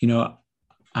then,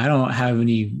 I don't have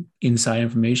any inside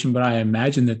information, but I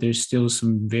imagine that there's still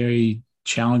some very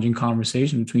challenging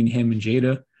conversation between him and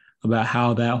Jada about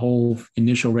how that whole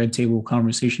initial red table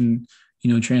conversation,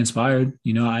 transpired.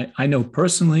 I know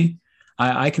personally,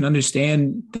 I can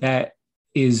understand that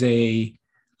is a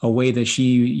way that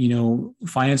she,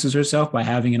 finances herself by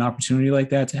having an opportunity like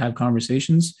that to have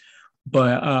conversations.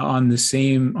 But on the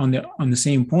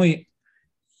same point,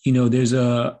 there's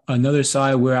another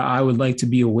side where I would like to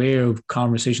be aware of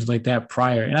conversations like that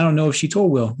prior. And I don't know if she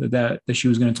told Will that she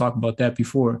was going to talk about that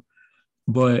before,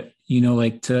 but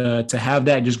like to have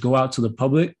that just go out to the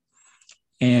public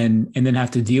and then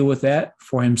have to deal with that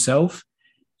for himself.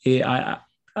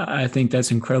 I think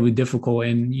that's incredibly difficult.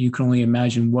 And you can only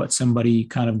imagine what somebody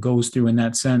kind of goes through in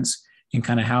that sense and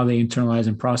kind of how they internalize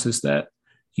and process that,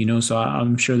 so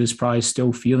I'm sure there's probably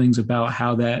still feelings about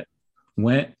how that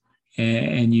went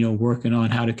and working on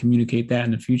how to communicate that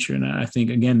in the future. And I think,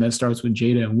 again, that starts with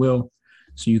Jada and Will.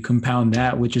 So you compound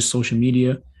that with just social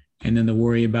media and then the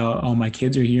worry about, oh, my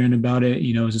kids are hearing about it,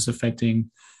 is this affecting,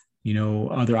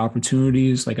 other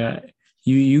opportunities? Like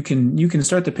you can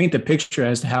start to paint the picture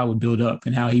as to how it would build up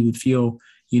and how he would feel,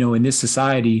 in this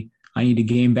society. I need to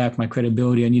gain back my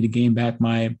credibility. I need to gain back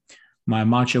my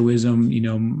machoism,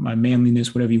 my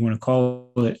manliness, whatever you want to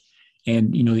call it.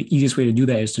 And, the easiest way to do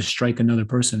that is to strike another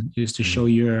person, is to show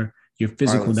your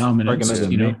physical dominance,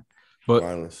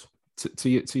 But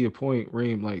to your point,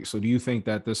 Reem, like, so do you think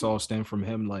that this all stemmed from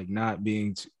him, like not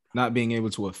being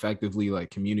able to effectively like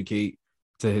communicate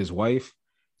to his wife?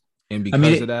 And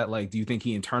because of that, like, do you think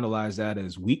he internalized that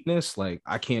as weakness? Like,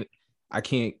 I can't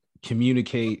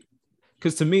communicate.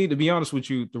 Because to me, to be honest with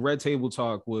you, the red table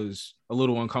talk was a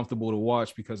little uncomfortable to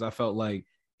watch because I felt like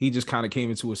he just kind of came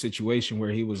into a situation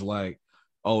where he was like,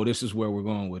 oh, this is where we're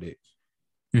going with it.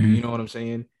 Mm-hmm. You know what I'm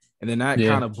saying? And then that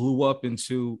kind of blew up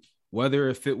into whether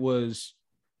if it was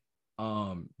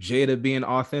Jada being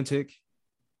authentic,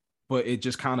 but it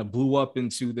just kind of blew up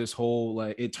into this whole,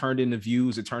 like, it turned into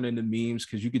views, it turned into memes,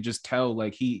 because you could just tell,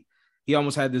 like, he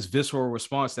almost had this visceral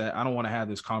response that I don't want to have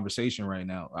this conversation right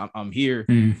now. I'm here.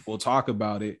 We'll talk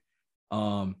about it.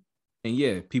 And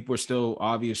yeah, people are still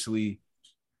obviously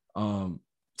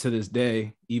to this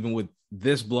day, even with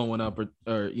this blowing up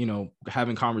or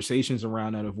having conversations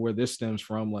around that of where this stems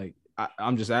from. Like,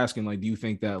 I'm just asking, like, do you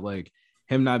think that, like,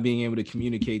 him not being able to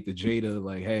communicate to Jada,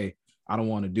 like, hey, I don't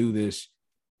want to do this,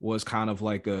 was kind of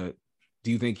like do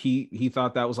you think he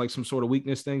thought that was like some sort of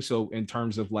weakness thing? So in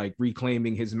terms of like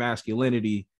reclaiming his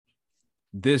masculinity,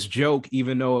 this joke,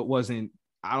 even though it wasn't,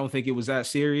 I don't think it was that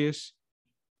serious,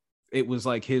 it was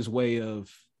like his way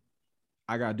of,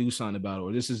 I gotta do something about it,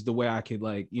 or this is the way I could,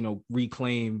 like,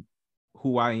 reclaim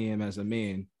who I am as a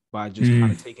man by just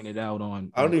kind of taking it out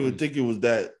on. I don't even think it was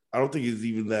that. I don't think it's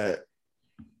even that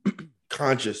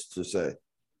conscious to say.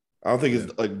 I don't think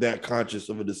it's like that conscious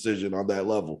of a decision on that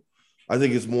level. I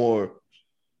think it's more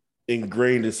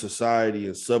ingrained in society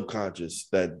and subconscious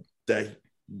that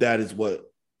is what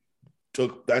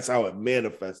that's how it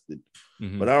manifested.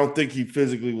 But I don't think he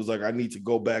physically was like, I need to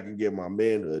go back and get my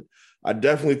manhood. I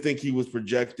definitely think he was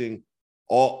projecting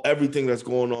everything that's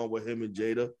going on with him and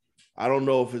Jada. I don't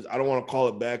know if I don't want to call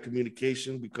it bad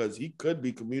communication, because he could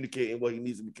be communicating what he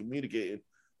needs to be communicating,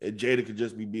 and Jada could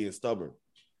just be being stubborn.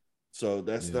 So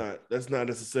that's not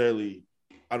necessarily.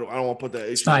 I don't want to put that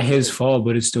issue. It's not his fault,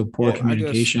 but it's still poor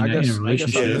communication in a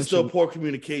relationship. It's still poor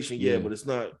communication, but it's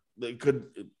not.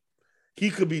 He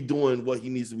could be doing what he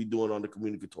needs to be doing on the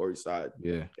communicatory side,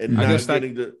 and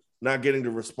not getting the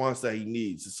response that he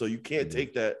needs. So you can't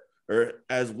take that, or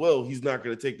as well, he's not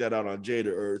going to take that out on Jada.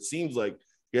 Or it seems like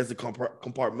he has to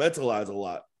compartmentalize a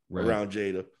lot around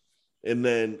Jada, and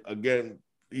then again,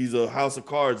 he's a house of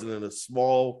cards, and then a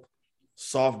small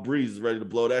soft breeze is ready to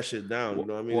blow that shit down. You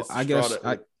know what I mean? Well, I guess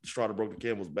straw that broke the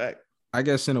camel's back. I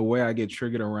guess in a way I get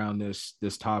triggered around this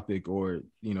topic, or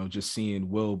just seeing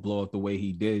Will blow up the way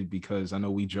he did, because I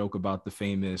know we joke about the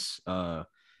famous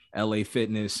LA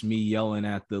Fitness, me yelling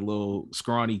at the little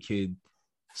scrawny kid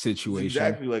situation. It's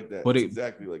exactly like that. But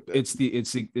exactly like that.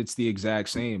 It's the exact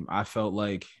same. I felt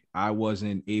like I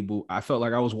wasn't able. I felt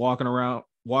like I was walking around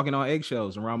walking on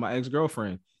eggshells around my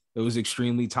ex-girlfriend. It was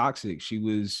extremely toxic.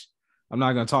 I'm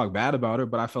not going to talk bad about her,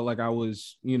 but I felt like I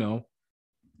was,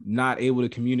 not able to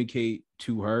communicate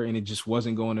to her, and it just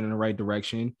wasn't going in the right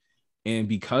direction. And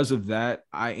because of that,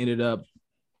 I ended up,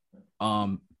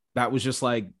 that was just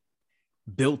like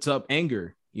built up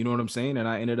anger. You know what I'm saying? And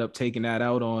I ended up taking that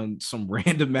out on some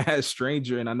random ass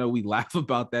stranger. And I know we laugh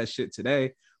about that shit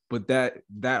today, but that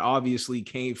obviously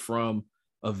came from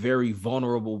a very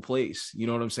vulnerable place. You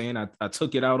know what I'm saying? I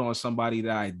took it out on somebody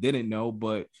that I didn't know,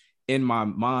 but in my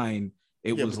mind,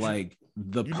 it was like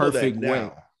the perfect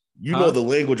way. You know the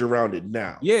language around it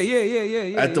now. Yeah.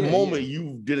 At the moment,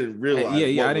 you didn't realize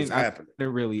what was happening. I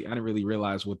didn't really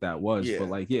realize what that was. Yeah. But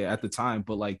like, at the time,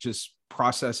 but like just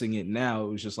processing it now, it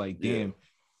was just like, damn.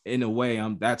 In a way,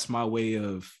 that's my way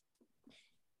of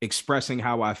expressing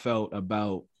how I felt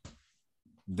about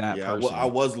that person. I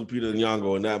was Lupita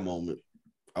Nyong'o in that moment.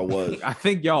 I was. I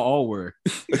think y'all all were.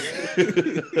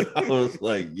 I was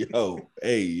like, yo.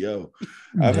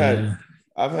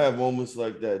 I've had moments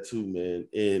like that too, man.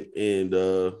 And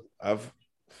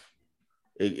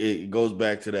it goes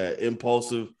back to that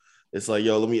impulsive. It's like,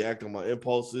 yo, let me act on my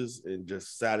impulses and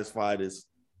just satisfy this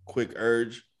quick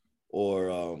urge.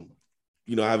 Or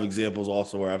I have examples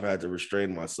also where I've had to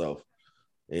restrain myself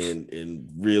and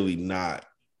really not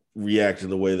react in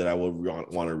the way that I would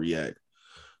want to react.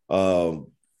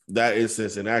 That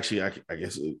instance, and actually, I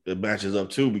guess it matches up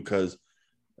too, because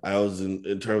I was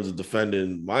in terms of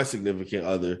defending my significant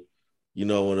other, when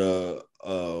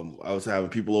I was having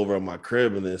people over at my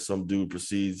crib, and then some dude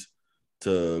proceeds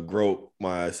to grope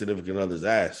my significant other's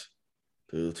ass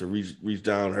to reach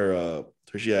down her.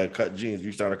 She had cut jeans,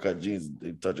 reached down her cut jeans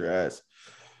and touch her ass.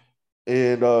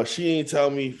 And she ain't tell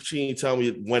me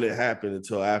when it happened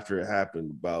until after it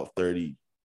happened, about 30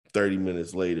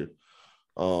 minutes later.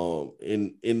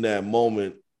 In that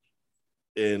moment,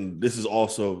 and this is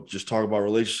also just talking about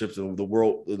relationships and the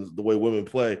world and the way women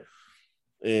play.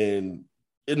 And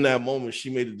in that moment, she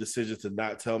made a decision to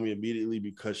not tell me immediately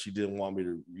because she didn't want me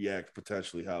to react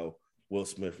potentially how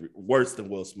worse than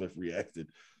Will Smith reacted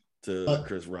to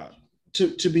Chris Rock.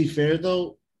 To be fair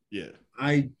though, yeah,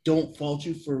 I don't fault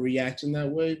you for reacting that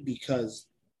way, because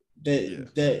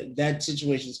that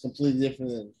situation is completely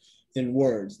different than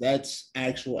words. That's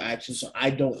actual action. So I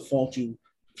don't fault you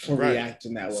for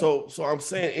reacting that way. So I'm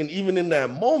saying, and even in that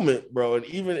moment, bro, and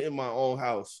even in my own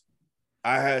house,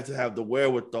 I had to have the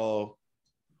wherewithal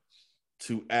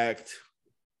to act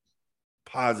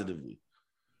positively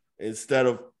instead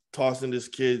of tossing this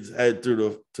kid's head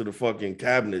to the fucking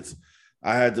cabinets.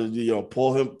 I had to,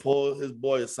 pull his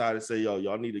boy aside and say, yo,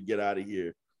 y'all need to get out of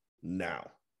here now.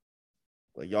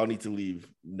 Like, y'all need to leave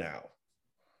now.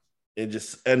 And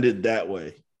just end it that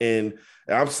way. And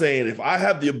I'm saying, if I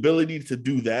have the ability to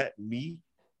do that, me,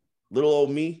 little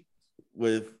old me,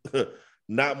 with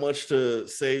not much to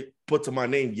say, put to my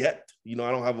name yet, I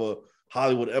don't have a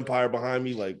Hollywood empire behind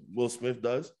me like Will Smith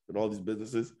does and all these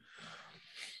businesses.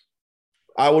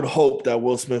 I would hope that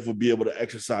Will Smith would be able to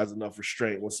exercise enough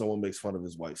restraint when someone makes fun of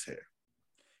his wife's hair.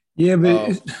 Yeah,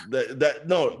 but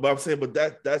but I'm saying, but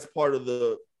that's part of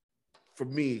for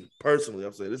me personally,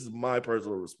 I'm saying this is my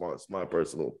personal response.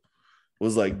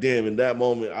 Was like, damn, in that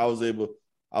moment, I was able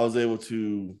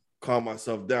to calm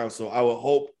myself down. So I would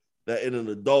hope that in an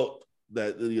adult,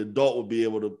 that the adult would be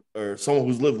able to, or someone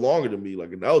who's lived longer than me,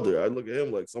 like an elder, I look at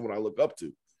him like someone I look up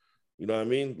to. You know what I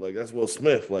mean? Like, that's Will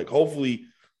Smith. Like, hopefully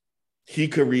he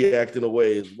could react in a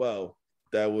way as well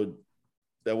that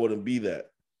wouldn't be that.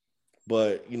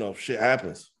 But, shit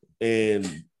happens.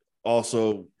 And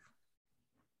also,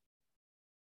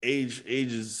 age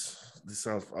is, this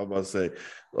sounds, I'm about to say,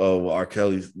 R.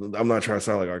 Kelly's, I'm not trying to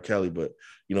sound like R. Kelly, but,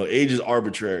 age is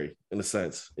arbitrary in a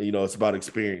sense. It's about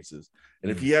experiences.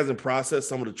 And if he hasn't processed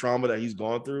some of the trauma that he's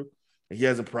gone through, and he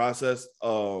hasn't processed,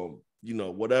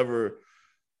 whatever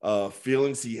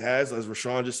feelings he has, as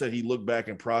Rashawn just said, he looked back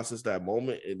and processed that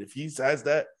moment. And if he's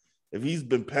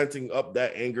been penting up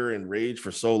that anger and rage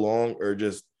for so long, or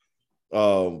just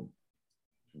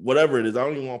whatever it is, I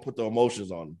don't even want to put the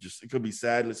emotions on him. Just, it could be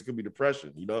sadness, it could be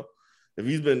depression, If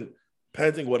he's been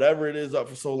penting whatever it is up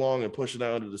for so long and pushing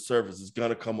that under the surface, it's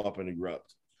gonna come up and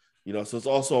erupt. So it's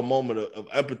also a moment of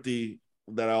empathy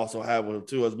that I also have with him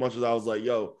too. As much as I was like,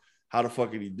 yo, how the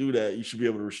fuck did he do that? You should be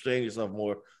able to restrain yourself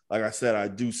more. Like I said, I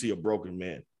do see a broken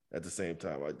man at the same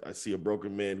time. I see a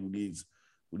broken man who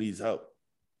needs help.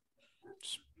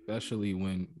 Especially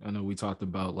when, I know we talked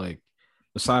about, like,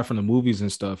 aside from the movies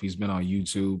and stuff, he's been on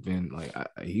YouTube, and like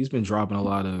he's been dropping a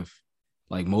lot of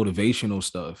like motivational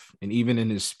stuff. And even in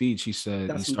his speech, he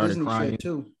said he started crying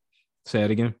too. Say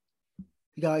it again.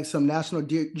 He got like some National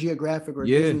Geographic or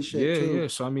Yeah, Disney shit too. yeah.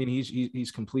 So I mean,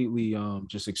 he's completely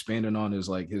just expanding on his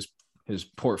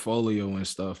portfolio and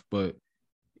stuff. But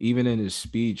even in his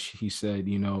speech, he said,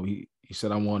 he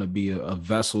said, I want to be a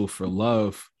vessel for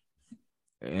love.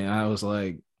 And I was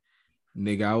like,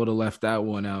 nigga, I would have left that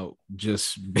one out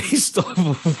just based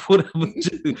off of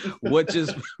what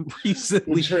just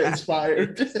recently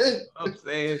transpired. I'm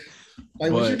saying,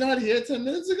 like, was you not here 10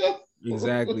 minutes ago?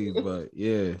 Exactly, but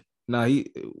yeah, I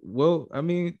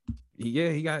mean,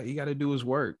 he got to do his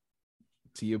work.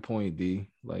 To your point, D,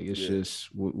 like it's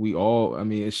just we all. I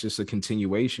mean, it's just a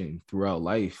continuation throughout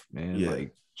life, man. Yeah.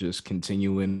 Like just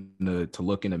continuing to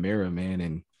look in the mirror, man,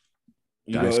 and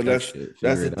and that's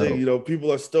the thing. Out.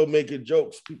 People are still making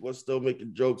jokes. People are still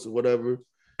making jokes or whatever.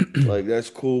 Like that's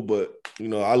cool, but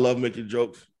I love making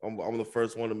jokes. I'm the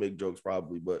first one to make jokes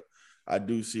probably, but I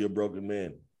do see a broken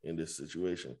man in this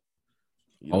situation.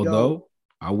 Although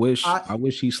I wish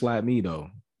he slapped me though.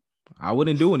 I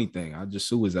wouldn't do anything. I'd just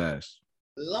sue his ass.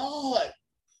 Lord.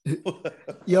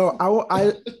 Yo,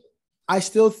 I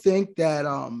still think that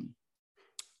on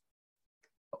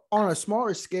a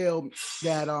smaller scale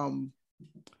that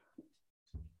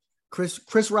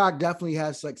Chris Rock definitely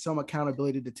has like some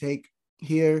accountability to take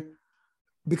here,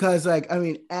 because like I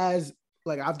mean, as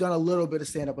like I've done a little bit of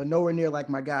stand-up, but nowhere near like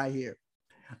my guy here.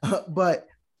 But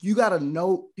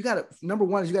number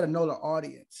one is you gotta know the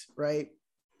audience, right?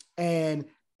 And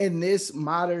in this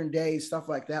modern day stuff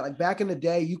like that, like back in the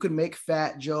day, you could make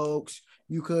fat jokes,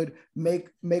 you could make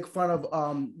fun of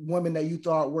women that you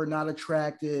thought were not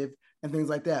attractive and things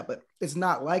like that. But it's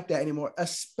not like that anymore,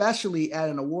 especially at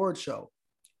an award show.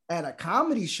 At a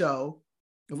comedy show,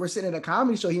 if we're sitting at a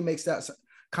comedy show, he makes that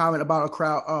comment about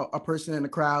a person in the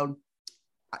crowd.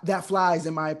 That flies,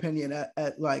 in my opinion,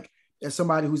 as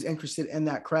somebody who's interested in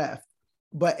that craft.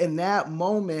 But in that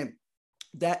moment,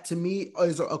 that to me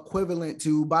is equivalent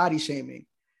to body shaming.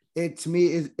 It to me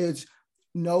is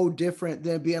no different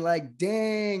than being like,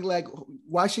 dang, like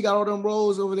why she got all them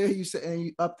rolls over there? You sitting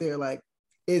you up there, like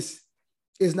it's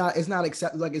not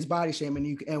accepted. Like it's body shaming.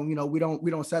 We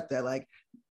don't set that. Like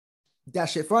that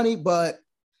shit funny, but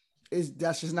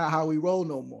that's just not how we roll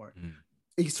no more.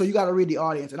 So you got to read the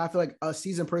audience, and I feel like a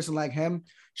seasoned person like him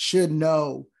should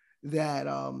know that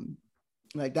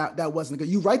like that wasn't good.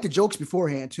 You write the jokes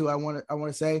beforehand too. I want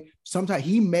to say sometimes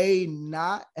he may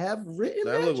not have written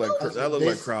that. Looked like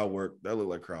crowd work. That looked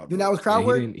like crowd work. That was crowd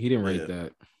work. He didn't write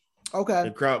that. Okay.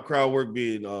 And crowd work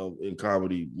being in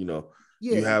comedy,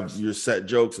 you have your set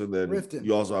jokes, and then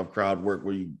you also have crowd work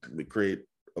where you create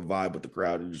a vibe with the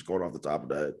crowd and just going off the top of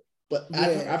the head. But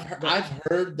I've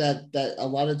heard that a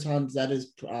lot of times that is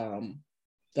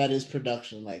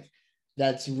production, like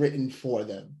that's written for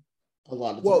them. A lot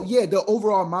of times. Well, yeah, the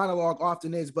overall monologue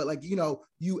often is, but like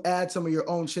you add some of your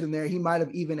own shit in there. He might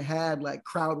have even had like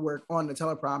crowd work on the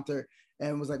teleprompter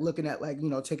and was like looking at like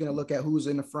taking a look at who's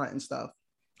in the front and stuff.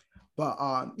 But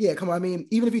yeah, come on. I mean,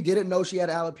 even if he didn't know she had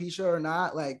alopecia or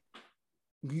not, like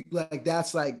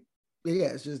that's like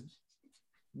it's just.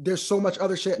 There's so much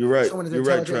other shit. You're right. Someone as You're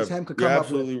right, intelligent as Trev. him could come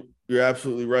up with. You're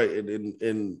absolutely right.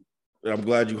 And I'm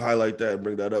glad you highlight that and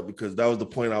bring that up, because that was the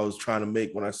point I was trying to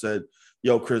make when I said,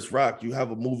 yo, Chris Rock, you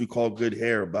have a movie called Good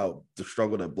Hair about the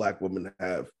struggle that Black women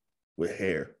have with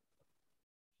hair.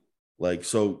 Like,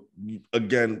 so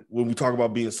again, when we talk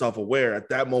about being self-aware, at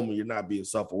that moment, you're not being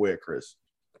self-aware, Chris,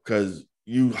 because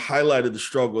you highlighted the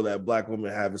struggle that Black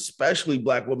women have, especially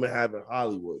Black women have in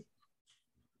Hollywood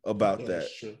about that.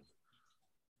 True.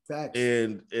 Facts.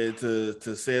 And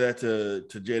to say that to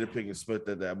Jada Pinkett Smith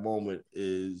at that moment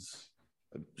is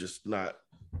just not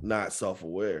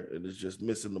self-aware, and it's just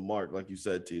missing the mark, like you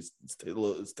said. It's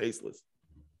tasteless.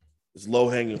 It's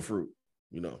low-hanging fruit.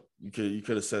 You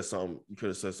could have said something. You could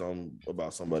have said something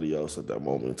about somebody else at that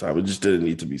moment in time. It just didn't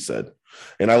need to be said.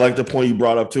 And I like the point you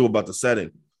brought up too about the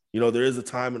setting. There is a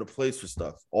time and a place for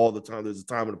stuff all the time. There's a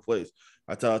time and a place.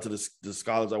 I tell it to the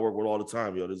scholars I work with all the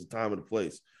time. There's a time and a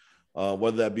place.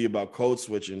 Whether that be about code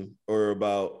switching or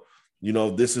about,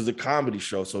 this is a comedy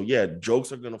show. So yeah,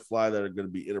 jokes are going to fly that are going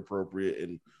to be inappropriate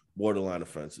and borderline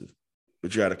offensive,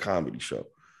 but you're at a comedy show.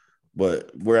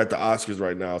 But we're at the Oscars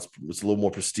right now. It's a little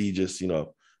more prestigious.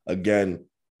 Again,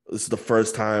 this is the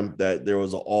first time that there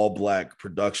was an all Black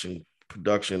production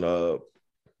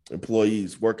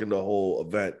employees working the whole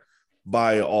event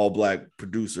by an all Black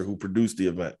producer who produced the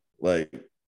event.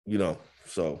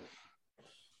 So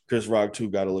Chris Rock too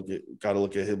got to look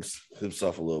at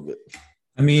himself a little bit.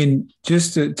 I mean,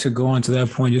 just to go on to that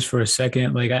point just for a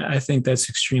second, like I think that's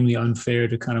extremely unfair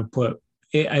to kind of put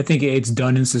it. I think it's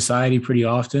done in society pretty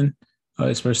often.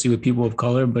 especially with people of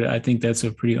color. But I think that's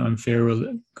a pretty unfair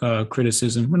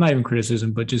criticism. Well, not even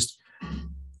criticism, but just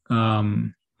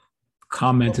comment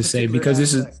to say, because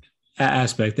this is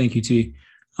aspect. Thank you, T.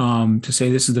 To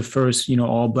say this is the first,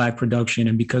 all black production,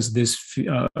 and because this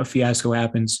fiasco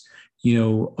happens,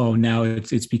 oh, now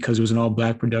it's because it was an all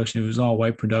black production. If it was an all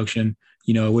white production,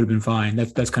 it would have been fine.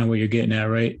 That's kind of what you're getting at,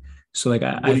 right? So like,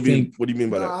 I think. What do you mean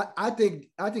by that? I think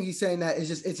he's saying that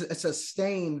it's a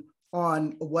stain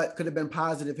on what could have been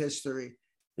positive history.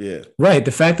 Yeah. Right.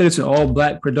 The fact that it's an all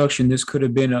black production, this could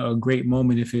have been a great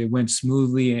moment if it went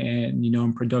smoothly and,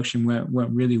 and production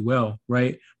went really well.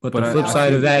 Right. But the flip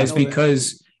side of that is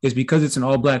because it's an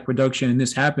all black production and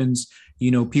this happens,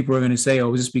 people are going to say,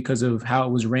 oh, is this because of how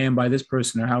it was ran by this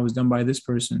person or how it was done by this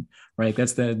person? Right.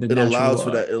 That's the it natural, allows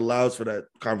for that. It allows for that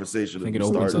conversation. I think it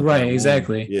opens up. Right.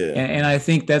 Exactly. Yeah. And I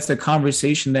think that's the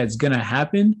conversation that's going to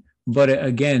happen. But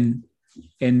again,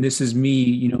 and this is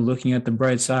me, looking at the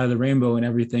bright side of the rainbow and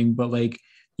everything, but like,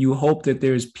 you hope that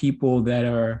there's people that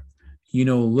are,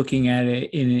 looking at it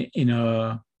in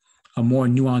a more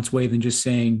nuanced way than just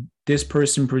saying this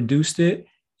person produced it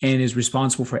and is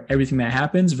responsible for everything that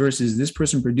happens versus this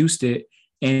person produced it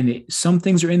and some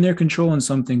things are in their control and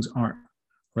some things aren't,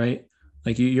 right?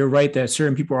 Like you're right that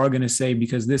certain people are going to say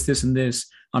because this and this,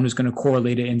 I'm just going to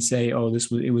correlate it and say, oh,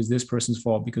 it was this person's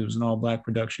fault because it was an all black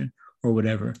production or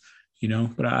whatever.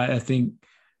 But I think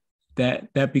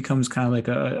that becomes kind of like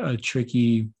a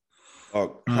tricky.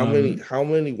 How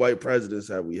many white presidents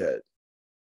have we had?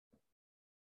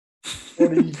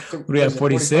 40, we have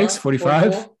 46,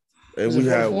 45? And we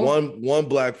had one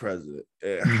black president.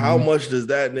 And how much does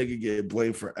that nigga get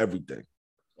blamed for everything?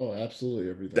 Oh, absolutely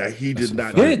everything. That he did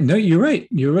not. Yeah, no, you're right.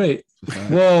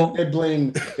 Well, they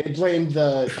blamed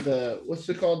the what's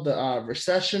it called, the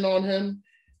recession on him.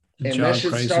 And job that shit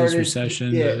crisis, started,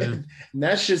 recession. and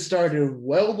that shit started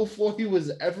well before he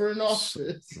was ever in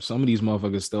office. Some of these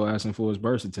motherfuckers still asking for his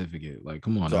birth certificate. Like,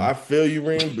 come on. So I feel you,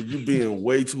 Reem, but you being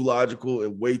way too logical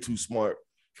and way too smart.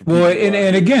 Well,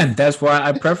 and again, that's why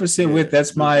I preface it with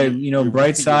that's my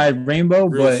bright side rainbow.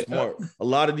 But smart. A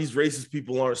lot of these racist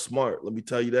people aren't smart. Let me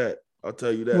tell you that. I'll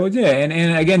tell you that. Well, yeah,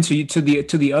 and again, to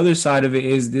the other side of it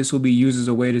is this will be used as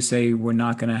a way to say we're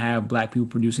not going to have black people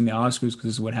producing the Oscars because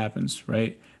this is what happens,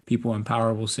 right? People in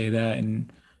power will say that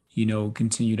and,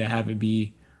 continue to have it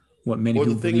be what many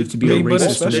people believe to be a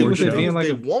racist award show.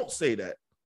 They won't say that,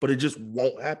 but it just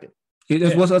won't happen.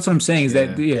 That's what I'm saying is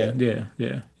that,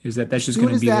 is that's just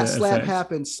going to be that slap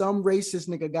happened, some racist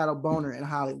nigga got a boner in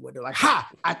Hollywood. They're like, ha,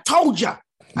 I told ya.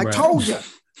 I told ya.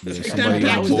 Yeah, somebody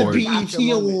on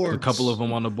the board. A couple of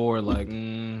them on the board like,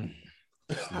 a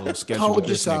little sketchy with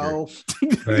this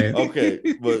nigga. Right. Okay,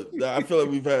 but I feel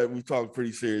like we've talked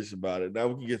pretty serious about it. Now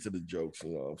we can get to the jokes.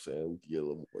 You know what I'm saying? We can get a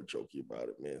little more jokey about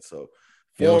it, man. So,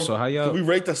 so how y'all? Can we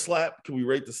rate the slap? Can we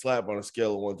rate the slap on a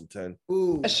scale of 1 to 10?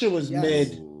 Ooh, that shit was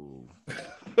mid.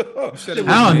 I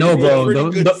don't know,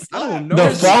 bro.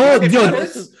 The follow,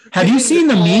 have you seen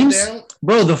the memes,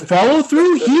 bro? The follow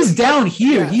through, he's down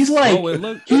here. He's like,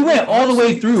 he went all the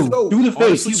way through the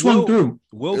face. He swung through.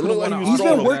 He's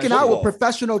been working out with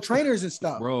professional trainers and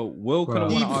stuff, bro. Will could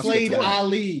have won. He played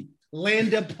Ali.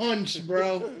 Land a punch,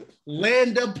 bro.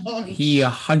 Land a punch. He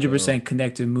 100%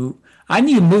 connected Mook. I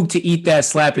need Mook to eat that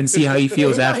slap and see how he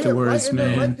feels afterwards,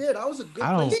 man.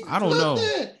 I don't know.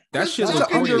 That shit was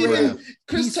underrated.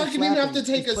 Chris Tucker didn't have to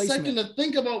take a second to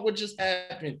think about what just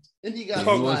happened. And he got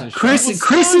Chris's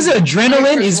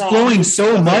adrenaline is flowing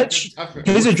so much.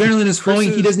 His adrenaline is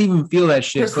flowing. He doesn't even feel that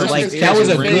shit. But like that was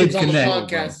a good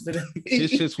connect. His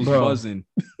shit was buzzing.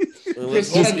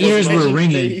 His ears were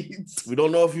ringing. We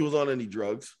don't know if he was on any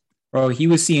drugs. Bro, he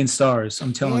was seeing stars.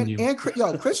 I'm telling you. And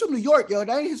Chris from New York, that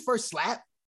ain't his first slap.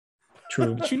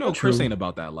 True. But Chris ain't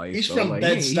about that life. He's from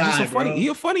Bed-Stuy, He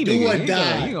a funny Do nigga. Or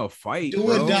die. He ain't gonna fight. Do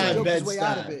or die,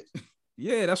 Bed-Stuy.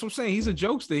 Yeah, that's what I'm saying. He's a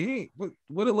jokester. He ain't.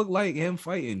 What it look like him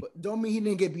fighting? But don't mean he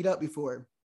didn't get beat up before.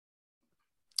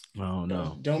 Oh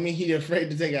no. Don't mean he afraid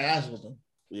to take an ass with him.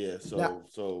 Yeah.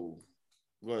 So.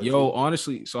 Yo,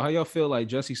 honestly, so how y'all feel like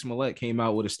Jussie Smollett came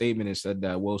out with a statement and said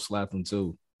that Will slapped him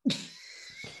too?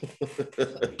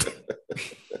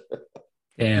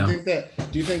 Damn. Do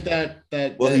you think that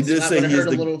well, he did say he's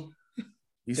the.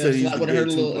 He said he's the gay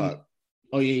Tupac.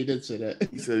 Oh yeah, he did say that.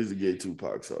 He said he's a gay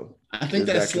Tupac. So I think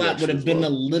that slap would have been a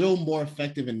little more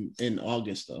effective in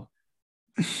August though.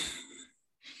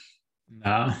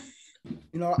 Nah.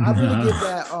 I really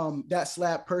give that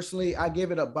slap personally. I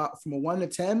give it about from a 1 to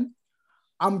 10.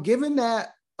 I'm giving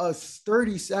that a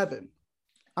 37.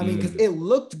 I mean, because it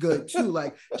looked good too.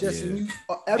 Like just you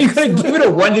gotta give it a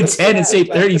 1 to 10 and say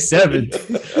 37.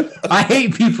 I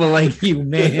hate people like you,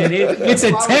 man. It's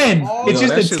a 10. It's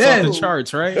just a 10. Off the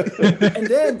charts, right? And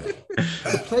then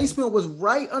the placement was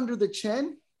right under the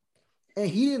chin, and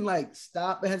he didn't like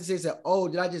stop and hesitate. Said, "Oh,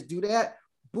 did I just do that?"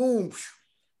 Boom,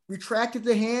 retracted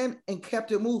the hand and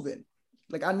kept it moving.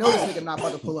 Like I know this nigga not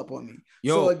about to pull up on me.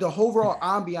 So like, the overall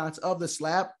ambiance of the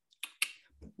slap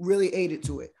really aided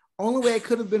to it. Only way it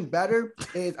could have been better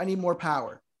is I need more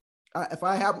power. If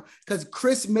I have, because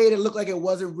Chris made it look like it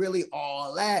wasn't really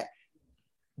all that,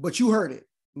 but you heard it.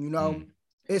 You know,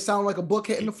 it sounded like a book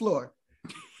hitting the floor.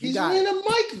 He's wearing a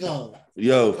mic though.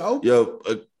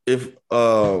 If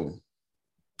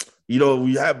you know,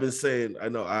 we have been saying, I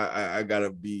know I gotta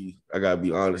be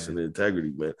honest and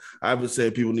integrity, man. I've been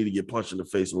saying people need to get punched in the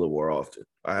face a little more often.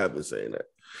 I have been saying that.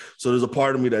 So there's a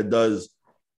part of me that does,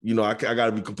 you know, I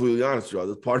gotta be completely honest with y'all.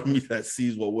 There's part of me that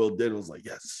sees what Will did and was like,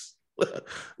 yes,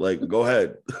 like go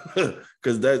ahead,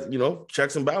 because that's, you know,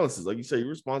 checks and balances. Like you say, you're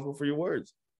responsible for your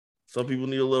words. Some people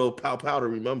need a little pow to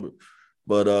remember.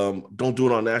 But don't do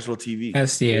it on national TV.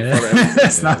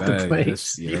 That's not the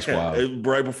place. That's wild.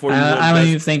 Right before I don't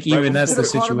even think even that's the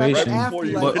situation.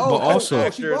 But also,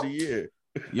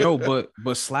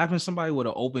 but slapping somebody with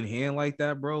an open hand like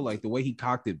that, bro, like the way he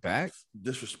cocked it back,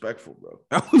 disrespectful, bro.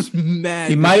 That was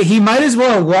mad. He might as well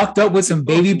have walked up with some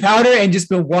baby powder and just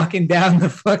been walking down the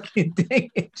fucking thing.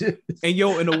 And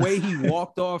the way he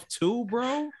walked off too,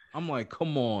 bro. I'm like,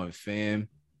 come on, fam.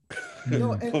 You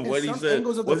know, and some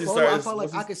angles of the photo, I felt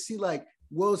like I could see like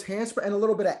Will's handspray and a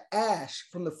little bit of ash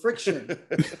from the friction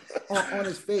on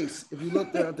his face. If you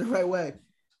look the right way.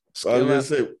 So I was gonna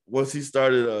say, once he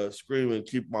started screaming,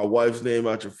 "Keep my wife's name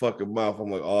out your fucking mouth," I'm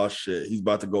like, "Oh shit, he's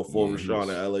about to go full Rashawn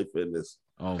at LA Fitness."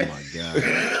 Oh my god!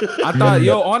 I thought,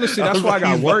 honestly, that's why I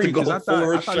got worried because I thought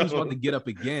he was about to get up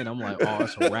again. I'm like, "Oh,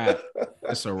 it's a wrap.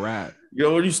 It's a wrap." You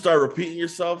know, when you start repeating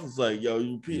yourself, it's like, yo,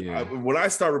 you repeat. Yeah. When I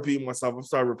start repeating myself, I'm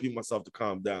starting repeating myself to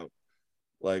calm down.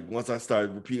 Like once I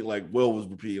started repeating, like Will was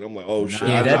repeating, I'm like, oh shit.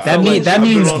 Yeah, that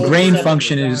means brain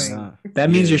function is.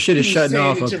 That means your shit is shutting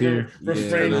off up here.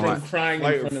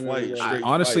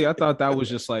 Honestly, I thought that was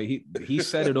just like he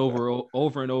said it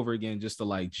over and over again just to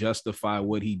like justify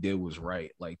what he did was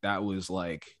right. Like that was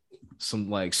like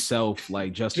some like self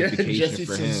like justification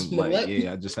for him. Like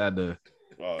I just had to.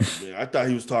 Oh man, I thought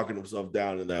he was talking himself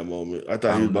down in that moment. I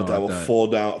thought he was about to have a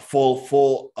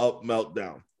full up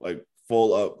meltdown, like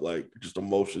full up, like just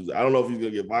emotions. I don't know if he's gonna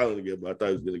get violent again, but I thought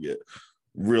he was gonna get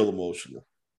real emotional.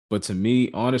 But to me,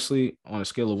 honestly, on a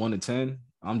scale of 1 to 10,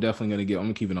 I'm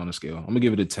gonna keep it on a scale. I'm gonna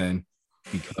give it a 10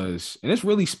 because, and this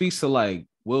really speaks to like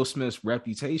Will Smith's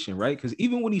reputation, right? Because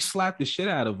even when he slapped the shit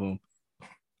out of him,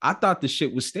 I thought the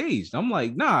shit was staged. I'm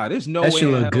like, nah, there's no way. That shit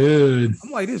look good.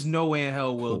 I'm like, there's no way in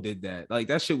hell Will did that. Like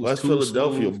that shit was West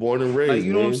Philadelphia, smooth. Born and raised. Like,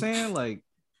 you know what I'm saying? Like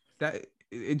that.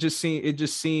 It just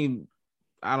seemed.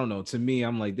 I don't know. To me,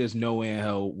 I'm like, there's no way in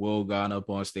hell Will got up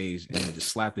on stage and just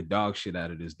slapped the dog shit out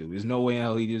of this dude. There's no way in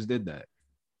hell he just did that.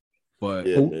 But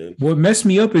what messed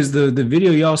me up is the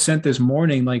video y'all sent this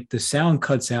morning. Like the sound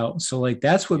cuts out. So like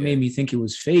that's what made me think it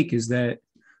was fake. Is that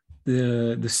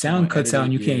the sound cuts out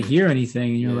and you can't hear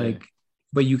anything, and you're like,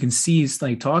 but you can see it's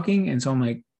like talking, and so I'm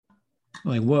like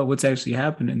what's actually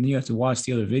happening? And you have to watch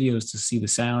the other videos to see the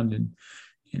sound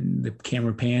and the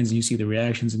camera pans and you see the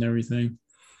reactions and everything.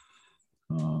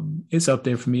 It's up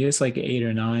there for me. It's like an 8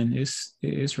 or 9.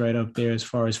 It's right up there as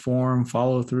far as form,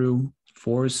 follow through,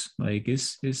 force. Like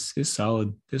it's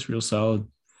solid. It's real solid.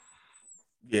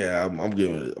 Yeah, I'm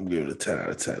giving it a 10 out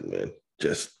of 10, man.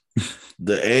 Just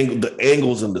the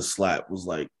angles in the slap was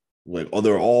like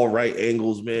they're all right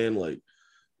angles, man. Like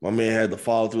my man had the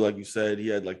follow through, like you said. He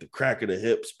had like the crack of the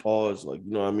hips, pause, like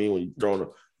you know what I mean. When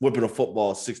you're whipping a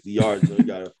football 60 yards, you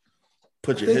gotta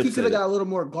put your hips. I think he could have got a little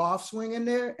more golf swing in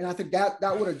there, and I think that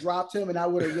would have dropped him, and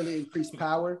that would have really increased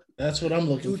power. That's what I'm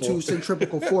looking for. Due to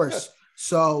centrifugal force.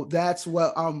 So that's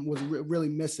what was really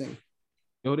missing.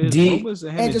 Yo, there's rumors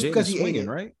of him and Jaden swinging,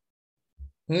 right?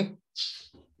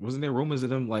 Wasn't there rumors of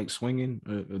them like swinging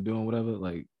or doing whatever,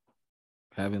 like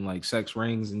having like sex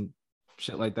rings and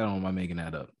shit like that? Or am I making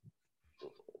that up?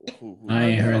 I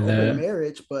ain't heard that.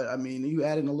 Marriage, but I mean, you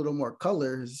adding a little more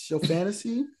color. Is this your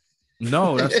fantasy?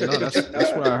 No,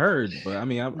 that's what I heard. But I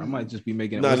mean, I might just be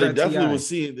making it. No, they definitely was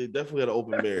seeing. They definitely had an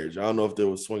open marriage. I don't know if they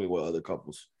were swinging with other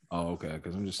couples. Oh, okay.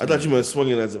 Because I'm just. I thought you meant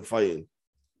swinging as in fighting.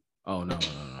 Oh no.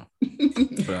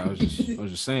 But I was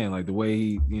just saying, like the way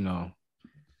he,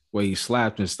 way he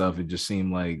slapped and stuff. It just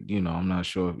seemed like, I'm not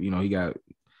sure if he got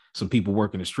some people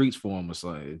working the streets for him or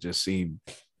something. It just seemed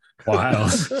Wow.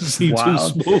 He too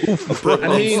Wild. smooth. Bro. I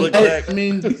mean,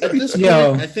 at this point,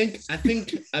 Yo. I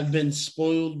think I've been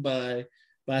spoiled by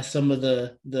some of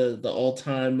the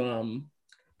all-time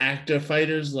actor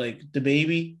fighters like the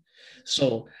baby.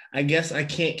 So I guess I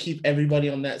can't keep everybody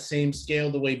on that same scale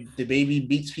the way the baby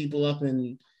beats people up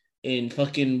in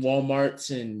fucking Walmarts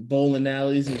and bowling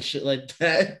alleys and shit like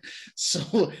that.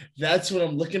 So that's what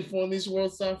I'm looking for in these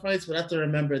World Star fights. But I have to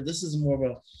remember this is more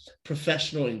of a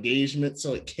professional engagement,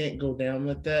 so it can't go down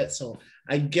like that. So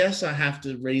I guess I have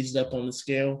to raise it up on the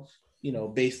scale,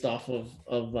 based off of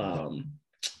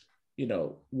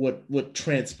what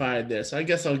transpired there. So I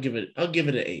guess I'll give it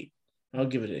an 8. I'll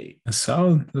give it an 8. That's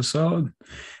solid. That's solid.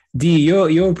 D,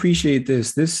 you'll appreciate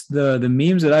this. The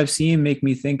memes that I've seen make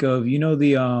me think of,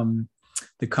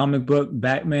 the comic book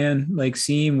Batman like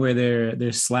scene where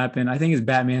they're slapping. I think it's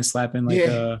Batman slapping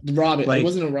Robin. Like, it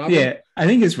wasn't a Robin. Yeah, I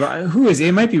think it's who is it?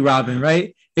 It might be Robin,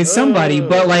 right? It's somebody,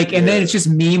 but like, and then it's just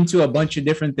meme to a bunch of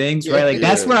different things, right? Like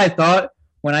that's what I thought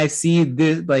when I see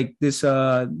this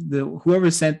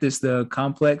whoever sent this the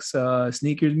complex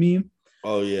sneakers meme.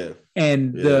 Oh yeah.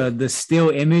 And the still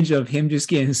image of him just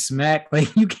getting smacked,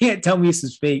 like you can't tell me this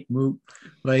is fake, Moot.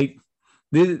 Like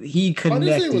he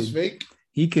connected. I didn't say it was fake.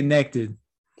 He connected.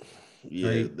 Yeah.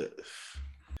 Right?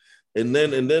 And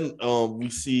then we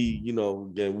see,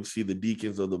 again, we see the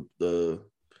deacons of the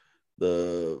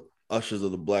ushers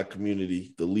of the Black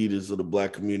community, the leaders of the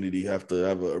Black community have to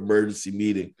have an emergency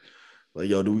meeting. Like,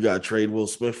 yo, do we got to trade Will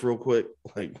Smith real quick?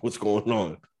 Like, what's going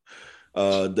on?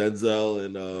 Denzel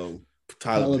and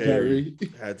Tyler Perry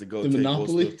had to go take Will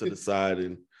Smith to the side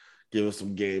and give us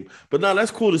some game. But no,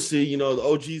 that's cool to see. The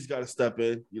OGs got to step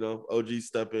in. OGs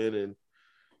step in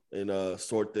and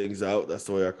sort things out. That's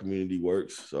the way our community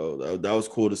works. So that was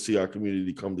cool to see our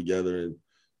community come together and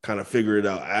kind of figure it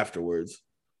out afterwards.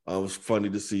 It was funny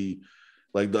to see,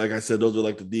 like I said, those are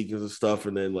like the deacons and stuff,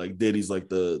 and then like Diddy's like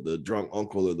the drunk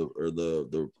uncle or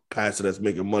the pastor that's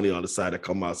making money on the side that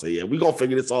come out and say, yeah, we're gonna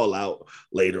figure this all out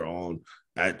later on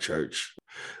at church.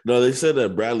 No, they said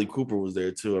that Bradley Cooper was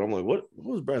there too, and I'm like, what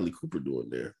was Bradley Cooper doing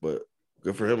there? But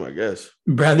good for him, I guess.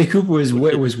 Bradley Cooper was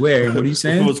where? What are you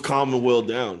saying? It was calming Will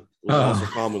down. It was also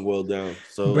calming Will down.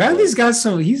 So Bradley's got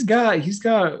some. He's got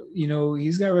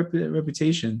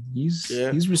reputation.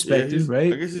 He's respected,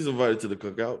 right? I guess he's invited to the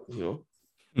cookout.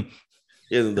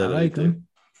 He hasn't done anything.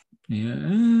 Yeah,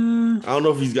 I don't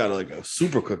know if he's got like a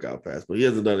super cookout pass, but he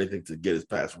hasn't done anything to get his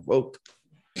pass revoked.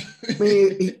 I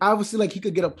mean, he obviously, like, he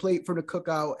could get a plate for the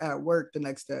cookout at work the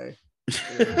next day.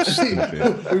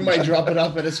 We might drop it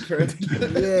off at his crib.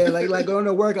 Yeah, like going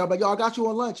to work. I'm like, yo, I got you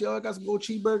on lunch. Yo, I got some gold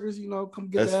cheeseburgers. Come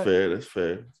get that. That's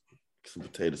fair. Some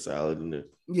potato salad in there.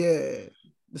 Yeah,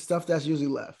 the stuff that's usually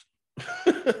left.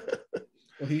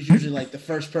 Well, he's usually like the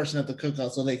first person at the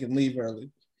cookout, so they can leave early.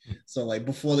 So like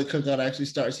before the cookout actually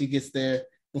starts, he gets there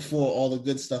before all the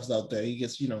good stuff's out there. He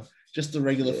gets, just the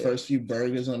regular first few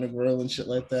burgers on the grill and shit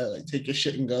like that. Like, take your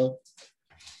shit and go.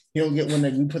 He'll get when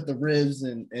we put the ribs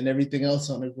and everything else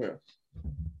on the grill.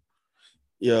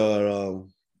 Yeah,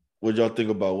 what y'all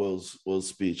think about Will's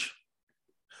speech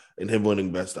and him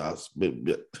winning Best House?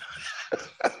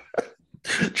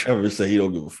 Trevor said he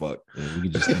don't give a fuck. Yeah, we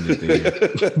can just end it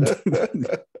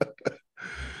there.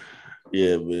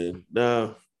 Yeah, man.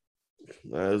 Nah,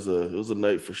 it was a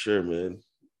night for sure, man.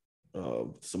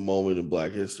 It's a moment in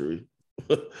Black history,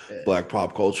 Black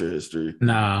pop culture history.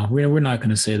 Nah, we're not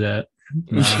gonna say that.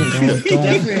 Nah,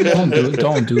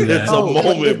 don't do that. It's a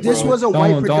moment, this bro. was a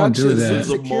white production. Don't do that.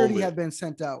 Security had been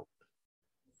sent out.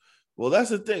 Well, that's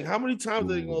the thing. How many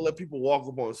times are they gonna let people walk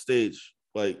up on stage?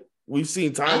 Like, we've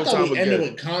seen time and time again. I thought we ended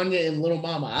with Kanye and Little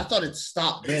Mama. I thought it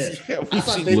stopped there. Yeah, I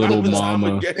thought Little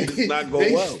Mama.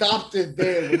 They stopped it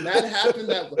there when that happened.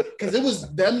 Because it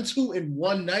was them two in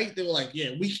one night. They were like, "Yeah,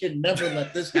 we can never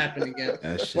let this happen again."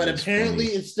 But apparently,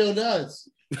 it still does.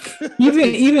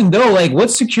 Even though, like,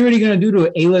 what's security gonna do to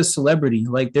an A-list celebrity?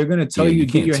 Like, they're gonna tell you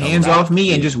get your hands off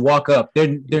me and just walk up.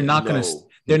 They're not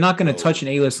gonna touch an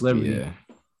A-list celebrity. Yeah.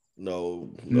 No.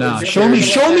 Show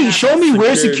me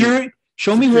where security.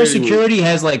 Show me where security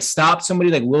has like stopped somebody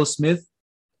like Will Smith,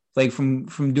 like from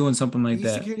doing something like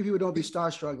that. Security people don't be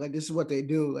starstruck. Like, this is what they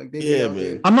do. Like,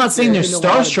 man. I'm not saying they're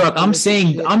starstruck. I'm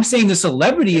saying the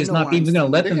celebrity is not even gonna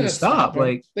let them to stop.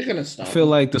 Like, they're gonna stop. I feel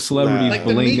like the celebrities like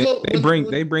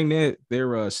they bring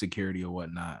their security or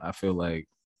whatnot. I feel like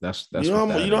that's you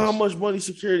know how much money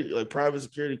security, like private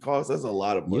security, costs. That's a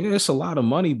lot of money. Yeah, it's a lot of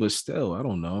money, but still, I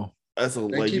don't know. That's a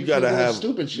They like keep you gotta doing have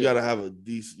stupid you shit. gotta have a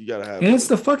decent. You gotta have. And it's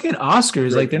the fucking Oscars.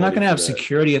 Great Like they're not money gonna have for that.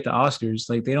 security at the Oscars.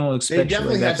 Like they don't They expect shit like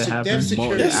definitely that to have happen.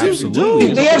 security. Yes, Absolutely.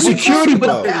 do. They have What you security, talking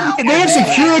but about? they have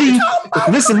security.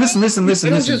 Listen. They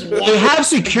don't just walk They have up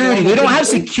security. and They don't go, have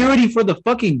security for the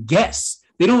fucking guests.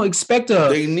 They don't expect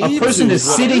They a need person to, to is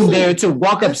what sitting I'm there saying. to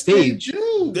walk up stage.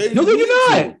 No, they do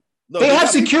not. No, They have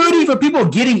got security people- for people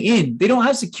getting in. They don't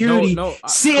have security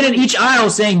sitting in each aisle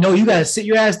saying, "No, you gotta sit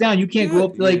your ass down. You can't go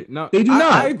up." Like they do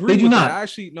not. I agree they do with not. that. I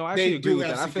actually agree with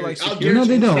that. I feel like I'll security.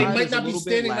 guarantee they don't. They inside might is a not be little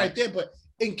bit standing right lax. there, but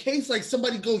in case like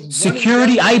somebody goes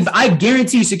Security, running down- I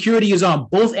guarantee security is on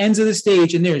both ends of the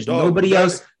stage, and there's nobody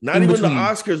else. Not in even between. the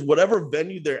Oscars. Whatever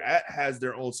venue they're at has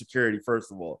their own security.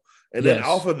 First of all, and then Yes.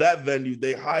 off of that venue,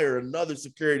 they hire another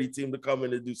security team to come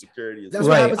in and do security. That's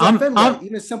Right. what happens at Fenway.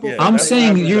 Even simple. Yeah, I'm that's what saying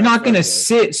happens you're at not gonna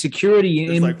Fenway. sit security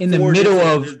There's in, like in the four middle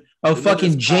different- of there's- and then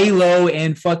fucking there's J cops. Lo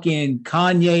and fucking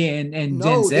Kanye and No,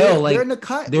 Denzel. they're in the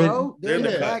cut, they're- bro. They're in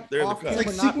the back. They're in the off cut. camera, It's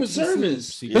like not Secret to be seen.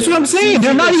 Service. That's what I'm saying.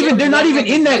 They're not even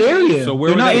in that area. So where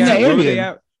they're were not they in at? that Where were they area.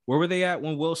 at? Where were they at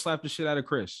when Will slapped the shit out of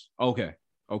Chris? Okay.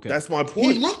 That's my He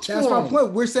point. looked That's for my him.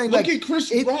 point. We're saying Look like at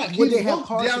Chris if- Rock. He would they have looked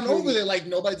car down security? over there like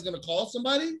nobody's gonna call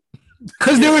somebody.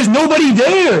 Because there was nobody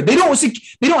there. They don't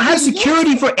have They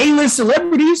security for A-list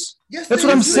celebrities. Yes, That's they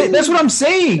what I'm do. saying. That's what I'm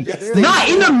saying. Yes, Not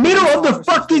in the middle of the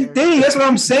fucking thing. That's what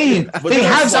I'm saying. But They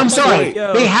have. that's I'm my sorry. point.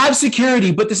 Yo. They have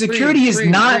security, but the security is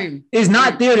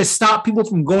not there to stop people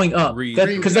from going up. Reed.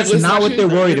 Because that's Reed, not what they're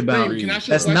worried about. Reed, can I ask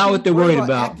you a That's not question? what they're What worried about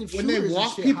about. active When they shooters and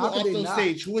walk shit? people How could off they those not?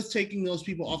 stage, who is taking those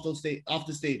people off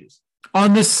the stages?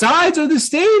 On the sides of the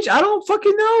stage, I don't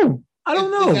fucking know. I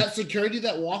don't Is know. that security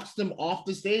that walks them off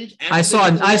the stage? I saw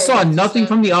nothing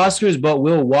from the Oscars, but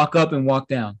Will walk up and walk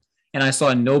down, and I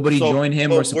saw nobody join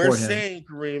him or what support we're him. saying,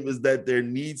 Kareem, is that there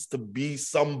needs to be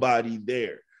somebody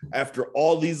there after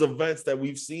all these events that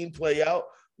we've seen play out.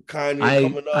 Kanye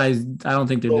coming up, I don't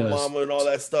think there Lil does. Mama, and all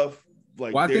that stuff.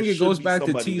 Like, Well, I there think it should goes be back to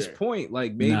somebody T's there. point.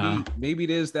 Like Nah. maybe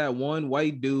there's that one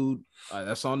white dude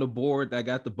that's on the board that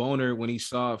got the boner when he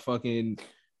saw fucking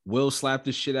Will slap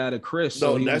the shit out of Chris.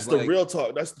 No, so he that's was the like, real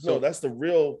talk. That's the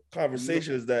real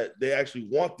conversation, is that they actually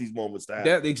want these moments to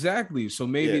happen. that exactly. So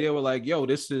maybe they were like, "Yo,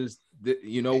 this is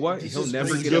you know what? This He'll is never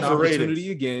great get an for ratings. opportunity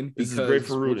again This is because great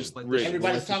for we'll ratings. just let Ratings. this shit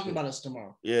Everybody's roll. talking about us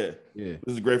tomorrow. Yeah. Yeah.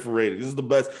 This is great for ratings. This is the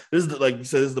best. This is like you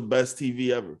said. This is the best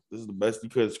TV ever. This is the best. You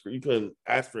couldn't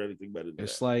ask for anything better than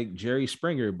It's that. like Jerry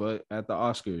Springer, but at the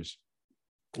Oscars.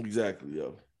 Exactly,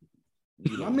 yo.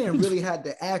 You My know. man really had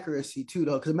the accuracy too,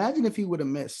 though. Because imagine if he would have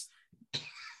missed.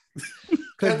 That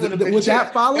Because would've been with that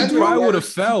Jack- follow that's through, Probably would have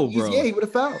fell, bro. yeah, he would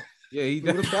have fell. Yeah, he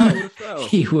would've definitely would have fell.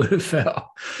 He would have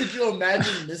fell. Could you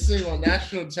imagine missing on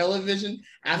national television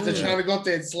after trying to go up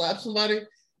there and slap somebody?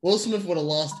 Will Smith would have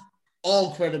lost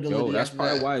all credibility. Yo, that's after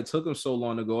probably that. why it took him so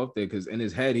long to go up there, because in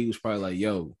his head he was probably like,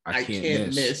 "Yo, I can't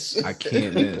miss. I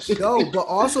can't miss." Yo, but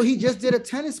also he just did a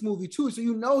tennis movie too, so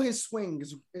you know his swing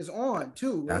is on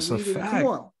too. That's Like, a we need to- fact. Come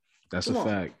on. That's Come a on.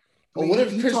 fact. But what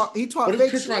if he Chris? taught What fake if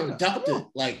Chris swing? Rock ducked Come on. it?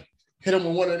 Like hit him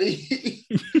with one of these.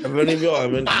 Have any of y'all?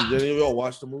 Did any of y'all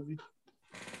watch the movie?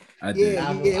 I did. Yeah,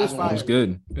 I it was will- fire. It was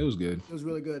good. It was good. It was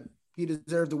really good. He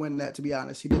deserved to win that. To be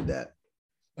honest, he did that.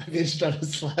 They just trying to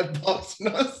slap boxing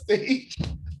on stage.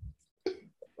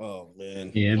 Oh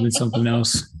man, Yeah, it did something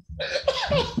else.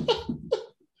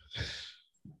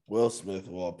 Will Smith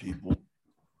of all people.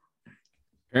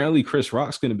 Apparently, Chris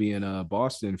Rock's going to be in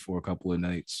Boston for a couple of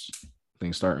nights. I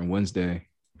think starting Wednesday.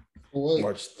 What?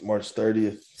 March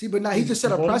 30th. See, but now he just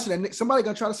set a precedent. Somebody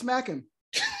gonna try to smack him.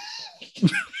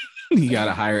 You got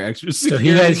to hire extra So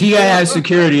security. he gotta have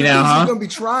security now, He's huh? gonna be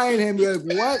trying him. Be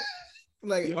like, what?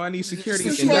 Like, Yo, I need security.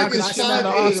 Chris And Rock that is is shit out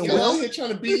of 5'8", Oscars. go out here trying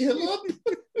to beat him up.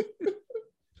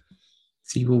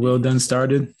 See what Will done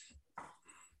started.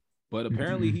 But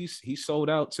apparently he's sold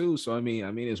out too. So I mean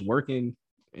it's working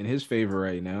in his favor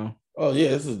right now. Oh yeah,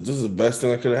 this is the best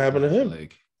thing that could have happened to him.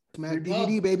 Like smack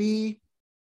DVD, baby.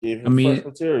 Gave him I mean- fresh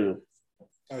material.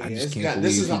 Oh, yeah, I just it's can't got- believe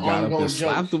this is he an got up ongoing and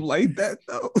slapped joke. him like that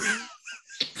though.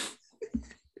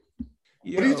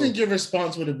 What do you think your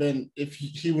response would have been if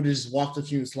he would have just walked up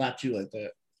to you and slapped you like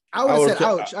that? I would I have would've said,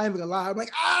 kept- ouch. I ain't even gonna lie. I'm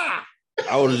like, ah.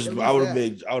 I would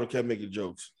have kept making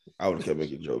jokes.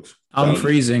 I'm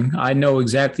freezing. I know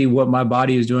exactly what my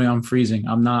body is doing. I'm freezing.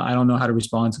 I don't know how to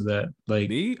respond to that. Like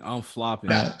Me, I'm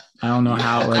flopping. I don't know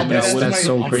how. Like I'm that's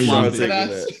so I'm crazy. flopping. Taking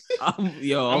Deadass. that. I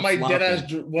I'm might flopping.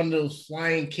 deadass one of those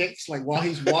flying kicks, like while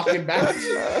he's walking back,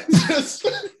 just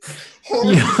Yeah.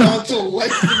 horizontal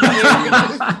legs in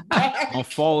the air. I'm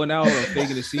falling out. I'm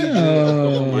faking a seizure.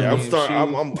 Oh. Yeah,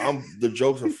 I'm the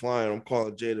jokes are flying. I'm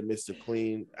calling Jada Mr.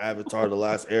 Clean, Avatar, The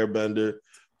Last Airbender,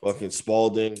 fucking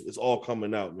Spalding. It's all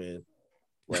coming out, man.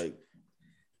 Like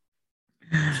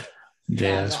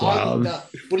Yeah, that's wild.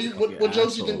 What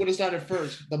jokes do you think would have started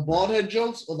first? The bald head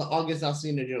jokes or the August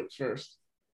Alsina jokes first?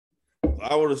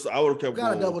 I would have kept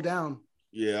Gotta going. double down.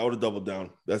 Yeah, I would have doubled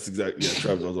down. That's exactly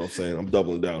Trevor knows what I'm saying. I'm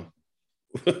doubling down.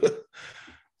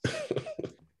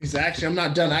 Actually, I'm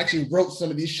not done. I actually wrote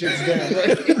some of these shits down,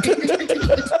 right?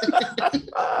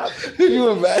 Can you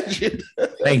imagine?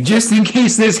 Like, just in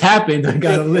case this happened, I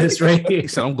got a list right here.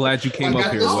 So I'm glad you came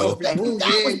up here, Will. That was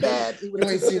bad. You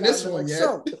ain't seen this one yet.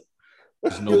 So,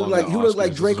 No he looked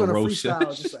like Drake on a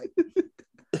freestyle, just like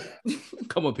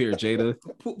come up here, Jada.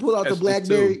 Pull out the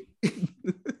BlackBerry.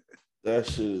 That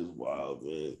shit is wild,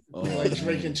 man. Like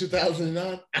Drake in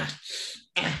 2009.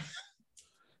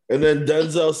 And then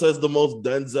Denzel says the most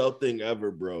Denzel thing ever,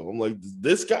 bro. I'm like, does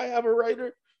this guy have a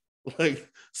writer? Like,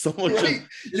 someone right?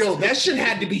 Yo, that shit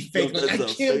had to be fake. Like, I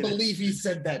Denzel can't believe he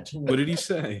said that to him. What did he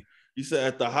say? He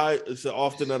said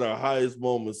often at our highest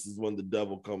moments is when the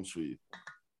devil comes for you.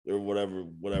 Or whatever.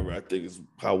 I think is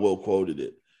how Will quoted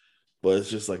it. But it's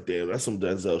just like, damn, that's some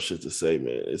Denzel shit to say,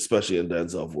 man. Especially in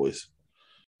Denzel voice.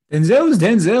 Denzel is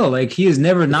Denzel. Like, he has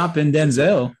never not been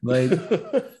Denzel. Like,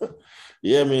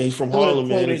 yeah, man, he's from Harlem,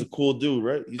 man. He's a cool dude,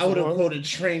 right? I would have quoted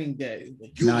Training Day.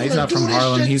 Like, no, he's not from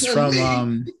Harlem. He's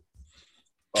from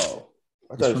I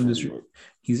thought from this.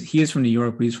 He is from New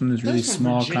York, but he's from this really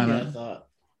small kind of.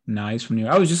 No, he's from New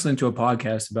York. I was just listening to a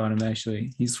podcast about him.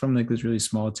 Actually, he's from like this really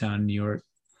small town in New York.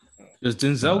 Does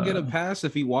Denzel get a pass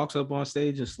if he walks up on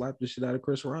stage and slap the shit out of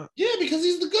Chris Rock? Yeah, because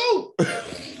he's the GOAT.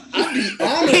 I'd be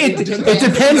honored. It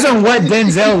depends on what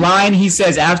Denzel line he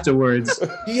says afterwards.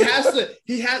 He has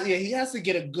to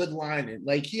get a good line in.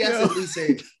 Like, he has to at least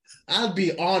say, "I'd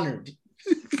be honored."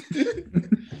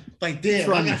 Like,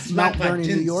 damn, I got smacked by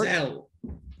Denzel.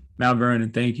 Mount Vernon,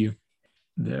 thank you.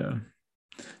 Yeah.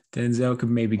 Denzel could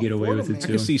maybe get away with it too.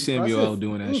 I can see Samuel L.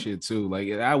 doing that shit too. Like,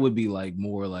 that would be like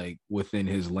more like within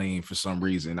his lane for some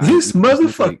reason. This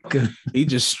motherfucker. Like, he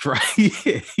just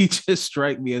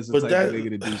strike me as the type of nigga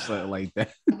to do something like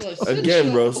that.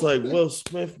 Again, bro, it's like Will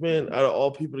Smith, man, out of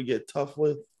all people to get tough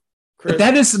with. Chris.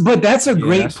 But that's a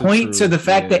great point to the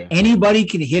fact that anybody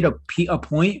can hit a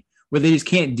point where they just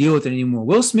can't deal with it anymore.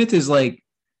 Will Smith is like,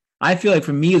 I feel like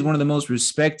for me is one of the most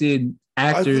respected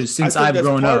actors since I've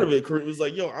grown up. It was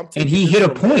like, yo, and he hit a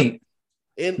point.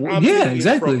 And I'm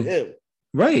exactly from him.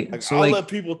 Right. Like, so I'll let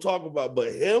people talk about,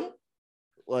 but him,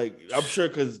 like, I'm sure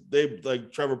because they,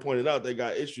 like Trevor pointed out, they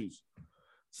got issues.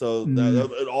 So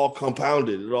that it all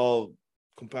compounded. It all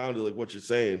compounded, like what you're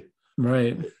saying.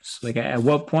 Right. So like, at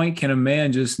what point can a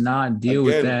man just not deal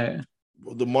with that?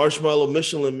 The Marshmallow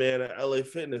Michelin Man at LA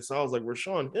Fitness. I was like,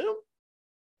 Rashawn, him?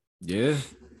 Yeah.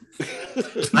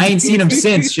 I ain't seen him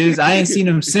since, Shiz. I ain't seen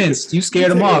him since. You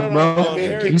scared him off, bro.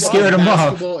 You scared him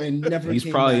off. He's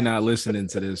probably not listening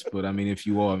to this, but I mean, if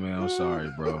you are, man, I'm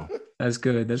sorry, bro. That's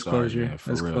good. That's closure. Man,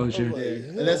 that's real. Closure.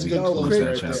 Yeah, that's good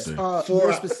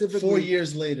closure. 4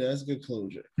 years later, that's good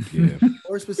closure. Yeah.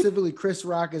 Or specifically, Chris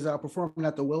Rock is performing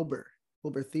at the Wilbur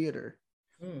Theater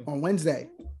on Wednesday.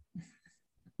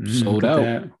 Sold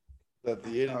out.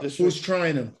 Who's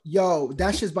trying him? Yo,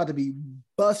 that shit's about to be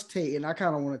bustating. I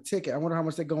kind of want a ticket. I wonder how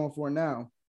much they're going for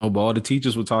now. Oh, but all the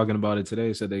teachers were talking about it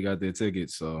today. Said they got their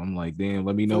tickets. So I'm like, damn,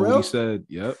 let me know what he said.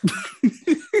 Yep.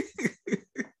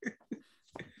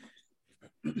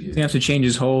 He has to change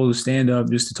his whole stand-up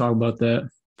just to talk about that.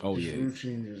 Oh yeah.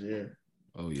 Changes, yeah.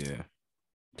 Oh yeah.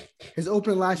 His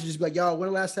opening line should just be like, "Y'all, when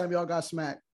the last time y'all got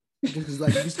smacked?" Because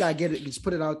like, you just gotta get it. Just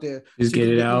put it out there. Just get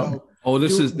it out.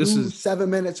 This is 7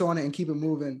 minutes on it and keep it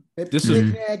moving.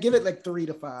 Give it like 3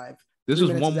 to 5. This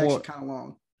is one more kind of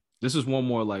long. This is one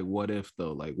more like what if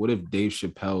though? Like what if Dave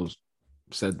Chappelle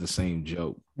said the same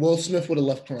joke? Will Smith would have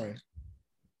left crying.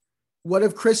 What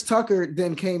if Chris Tucker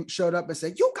then showed up and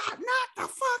said, "You got knocked the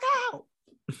fuck out"?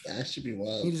 That should be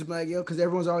wild. He just be like, yo, because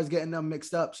everyone's always getting them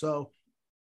mixed up, so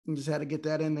you just had to get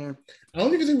that in there. I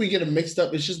don't even think we get them mixed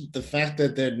up. It's just the fact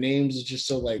that their names are just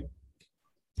so like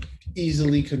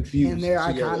easily confused, and they're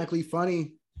iconically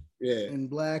funny. Yeah, in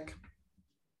black.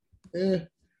 Yeah,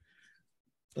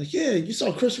 like you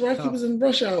saw Chris Rock. He was in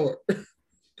Rush Hour.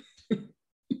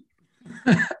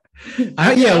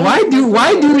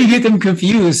 Why do we get them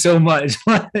confused so much?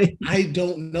 Like, I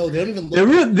don't know. They don't even.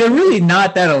 They're really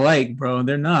not that alike, bro.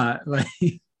 They're not. Like,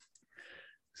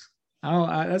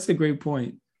 that's a great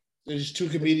point. There's 2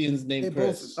 comedians named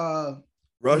Chris.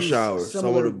 Rush Hour,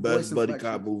 some of the best buddy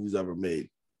cop movies ever made.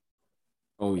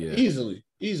 Oh yeah, easily.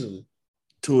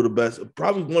 2 of the best,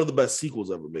 probably one of the best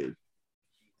sequels ever made.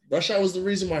 Rush Hour was the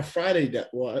reason why Friday died.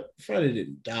 Well, Friday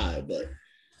didn't die, but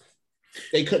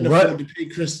they couldn't afford to pay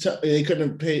Chris Tucker. They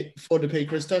couldn't afford to pay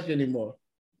Chris Tucker anymore.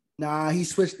 Nah, he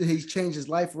switched. He changed his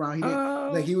life around. He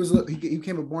didn't like he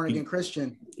became a born again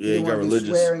Christian. Yeah, he got want to do religious.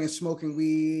 swearing and smoking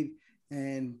weed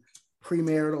and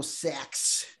premarital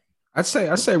sex. I'd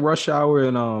say Rush Hour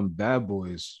and Bad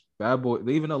Boys. Bad Boy,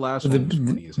 even the last one was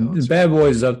funny as hell. The Bad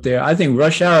Boys is up there. I think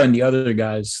Rush Hour and the other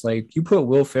guys. Like you put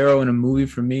Will Ferrell in a movie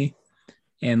for me,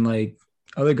 and like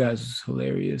other guys was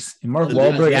hilarious. And Mark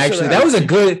Wahlberg actually that was a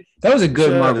good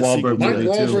Mark Wahlberg movie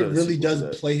Mark too. Wahlberg really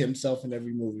does play himself in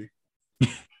every movie.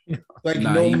 Like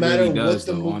no matter really what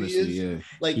the movie honestly, is, yeah.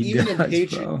 Like he even in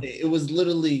Patriot, bro. It was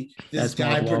literally this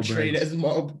guy portrayed as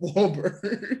Mark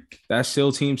Wahlberg. That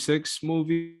SEAL Team 6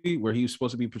 movie where he was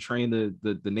supposed to be portraying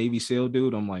the Navy SEAL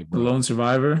dude. I'm like, bro, the Lone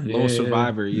Survivor, Lone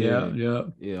Survivor, yeah.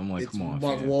 I'm like, it's come on,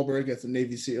 Mark Wahlberg as a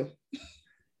Navy SEAL.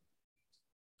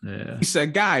 Yeah. He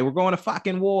said, "Guy, we're going to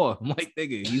fucking war." I'm like,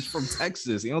 nigga, he's from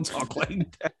Texas. He don't talk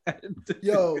like that.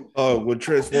 Yo, when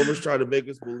Transformers tried to make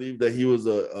us believe that he was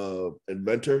a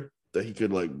inventor, that he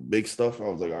could like make stuff, I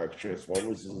was like, all right,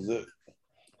 Transformers, this is it.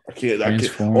 I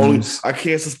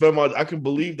can't suspend I can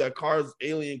believe that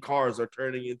alien cars are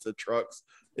turning into trucks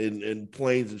and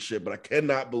planes and shit, but I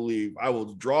cannot believe, I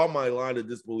will draw my line of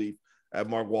disbelief at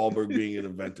Mark Wahlberg being an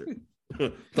inventor.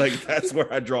 Like that's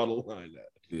where I draw the line at.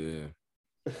 Yeah.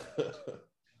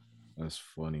 That's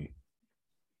funny.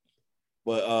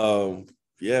 But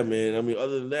yeah, man. I mean,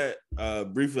 other than that,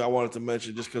 briefly I wanted to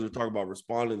mention, just because we're talking about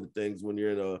responding to things when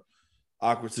you're in a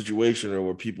awkward situation or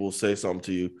where people say something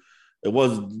to you, it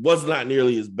was not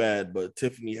nearly as bad. But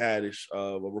Tiffany Haddish,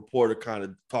 a reporter, kind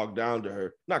of talked down to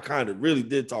her. Not kind of, really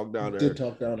did talk down to her.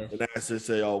 And asked her,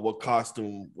 say, "Oh, what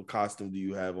costume do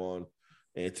you have on?"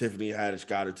 And Tiffany Haddish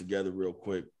got it together real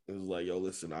quick. It was like, "Yo,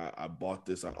 listen, I bought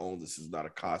this. I own this. This is not a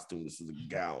costume. This is a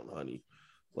gown, honey."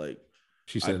 Like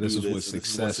she said, "This is what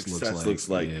success looks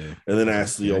like." Yeah. And then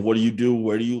asked, "Yo, what do you do?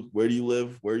 Where do you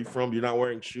live? Where are you from? You're not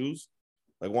wearing shoes?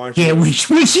 Like, why aren't you?" Yeah, when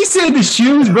she said the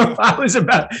shoes, bro, I was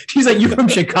about. She's like, "You're from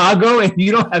Chicago and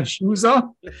you don't have shoes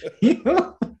on?" You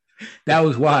know? That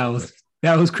was wild.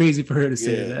 That was crazy for her to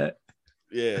say that.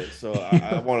 Yeah. So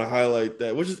I want to highlight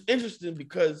that, which is interesting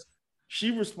because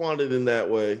she responded in that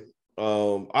way.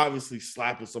 Obviously,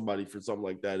 slapping somebody for something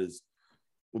like that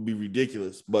would be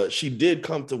ridiculous. But she did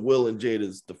come to Will and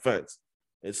Jada's defense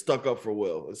and stuck up for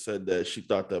Will and said that she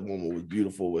thought that woman was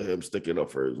beautiful with him sticking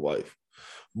up for his wife.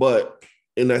 But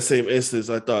in that same instance,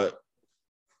 I thought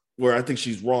where I think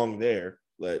she's wrong there,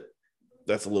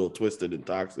 that's a little twisted and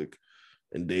toxic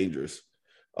and dangerous.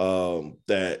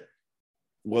 That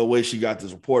way she got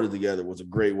this reporter together was a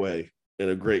great way and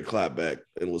a great clapback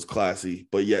and was classy,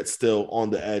 but yet still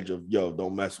on the edge of, yo,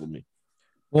 don't mess with me.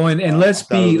 Well, and I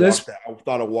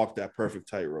thought I walked that perfect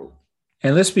tightrope.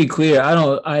 And let's be clear,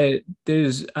 I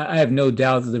have no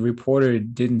doubt that the reporter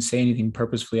didn't say anything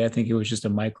purposefully. I think it was just a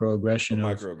microaggression.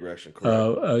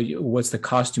 Correct. What's the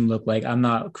costume look like? I'm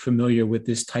not familiar with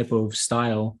this type of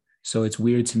style, so it's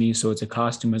weird to me. So it's a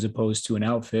costume as opposed to an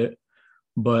outfit.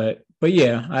 But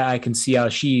yeah, I can see how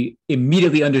she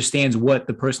immediately understands what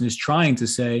the person is trying to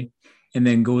say, and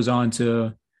then goes on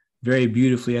to very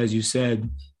beautifully, as you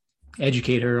said,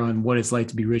 educate her on what it's like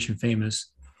to be rich and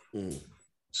famous. Mm.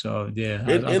 So yeah,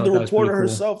 and the reporter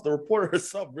herself,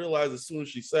 realized as soon as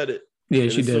she said it. Yeah,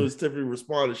 she did. As soon as Tiffany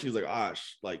responded, she was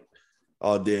like,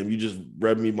 "Oh damn, you just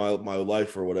read me my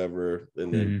life or whatever."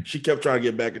 And then she kept trying to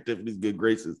get back at Tiffany's good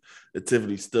graces, and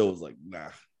Tiffany still was like, "Nah."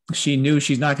 She knew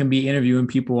she's not going to be interviewing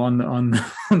people on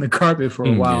the carpet for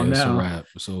a while now. It's a wrap.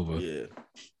 It's over. Yeah.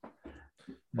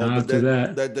 After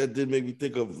that did make me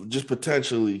think of just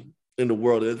potentially in the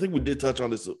world. And I think we did touch on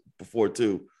this before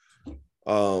too.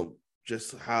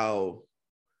 Just how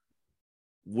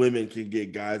women can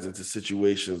get guys into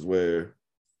situations where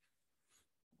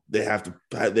they have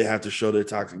to show their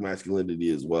toxic masculinity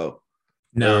as well.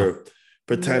 No, or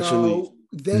potentially. No.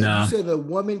 You said the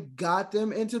woman got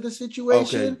them into the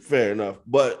situation. Okay, fair enough.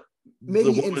 But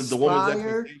maybe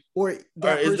inspire or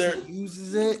that person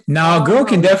uses it. No, a girl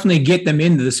can definitely get them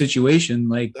into the situation.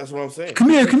 Like, that's what I'm saying. Come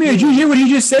here. Did you hear what he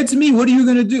just said to me? What are you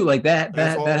gonna do? Like that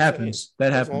happens.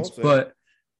 That happens. But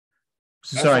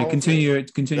sorry, continue your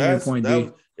point, D.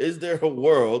 Is there a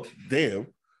world,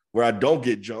 where I don't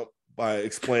get jumped by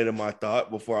explaining my thought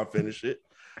before I finish it?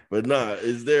 But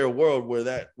is there a world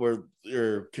where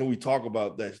can we talk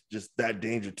about that, just that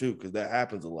danger too? Because that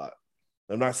happens a lot.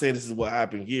 I'm not saying this is what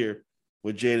happened here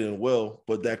with Jada and Will,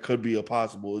 but that could be a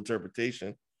possible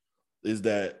interpretation. Is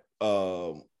that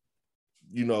you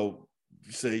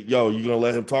say, yo, you gonna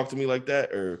let him talk to me like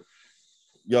that? Or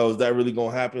yo, is that really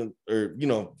gonna happen? Or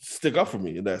stick up for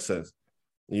me in that sense.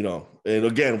 And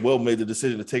again, Will made the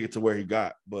decision to take it to where he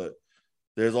got, but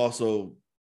there's also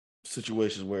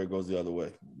situations where it goes the other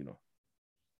way.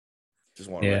 Just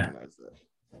want to recognize that.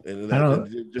 And,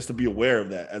 and just to be aware of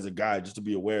that as a guy, just to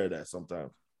be aware of that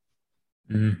sometimes.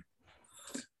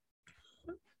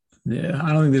 Yeah,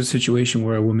 I don't think there's a situation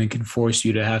where a woman can force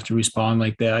you to have to respond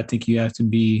like that. I think you have to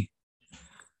be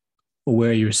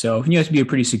aware of yourself, and you have to be a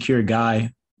pretty secure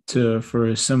guy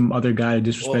for some other guy to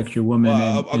disrespect your woman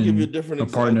I'll give you a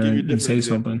different partner and say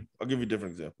example. something. I'll give you a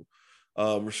different example.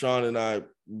 Rashawn and I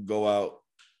go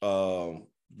out.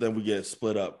 Then we get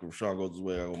split up. Rashawn goes his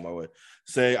way, I go my way.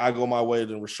 Say I go my way,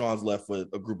 then Rashawn's left with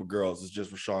a group of girls. It's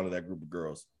just Rashawn and that group of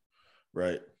girls,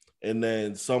 right? And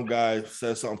then some guy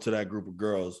says something to that group of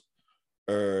girls,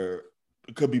 or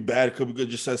it could be bad, it could be good,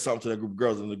 just says something to that group of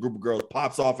girls, and the group of girls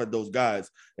pops off at those guys,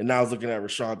 and now is looking at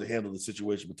Rashawn to handle the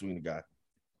situation between the guy.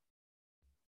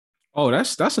 Oh,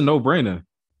 that's a no-brainer.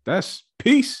 That's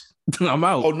peace. I'm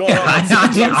out. Oh no,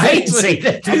 I didn't say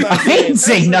that. I didn't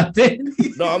say nothing.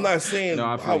 No, I'm not saying.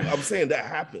 I'm saying that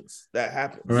happens. That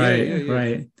happens. Right,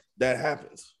 right. That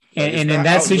happens. And in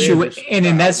that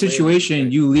situation,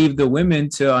 situation, you leave the women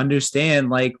to understand,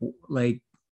 like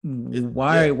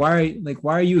why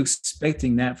are you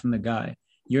expecting that from the guy?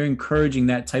 You're encouraging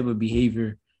that type of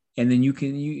behavior, and then you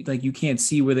can't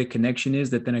see where the connection is.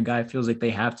 That then a guy feels like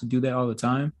they have to do that all the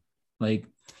time. Like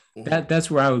that's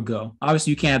where I would go.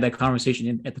 Obviously, you can't have that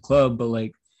conversation at the club, but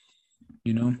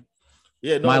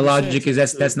my logic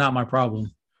is that's not my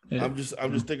problem. Yeah. I'm just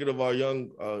thinking of our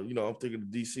young, I'm thinking of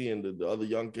DC and the other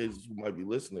young kids who might be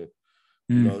listening.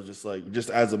 Just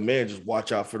as a man, just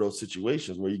watch out for those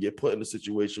situations where you get put in a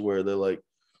situation where they're like,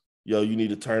 yo, you need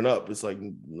to turn up. It's like,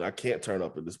 I can't turn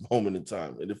up at this moment in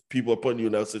time. And if people are putting you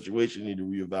in that situation, you need to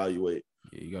reevaluate.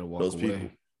 Yeah, you got to walk those away. people.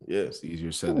 Yeah, it's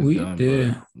easier said than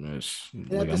done.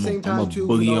 At the same time, too,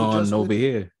 boogie on over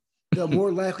here. The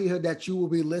more likelihood that you will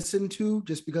be listened to,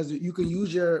 just because you can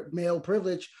use your male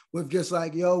privilege with just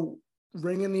like, yo,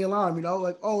 ringing the alarm,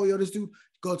 like, oh, yo, this dude,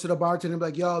 go to the bartender and be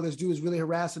like, yo, this dude is really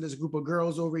harassing this group of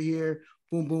girls over here.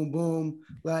 Boom, boom, boom.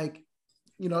 Like,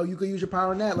 you can use your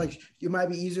power in that. Like, it might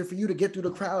be easier for you to get through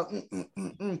the crowd.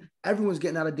 Everyone's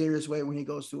getting out of Darius' way when he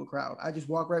goes through a crowd. I just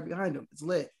walk right behind him. It's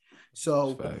lit.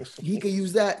 So he could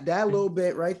use that little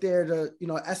bit right there to,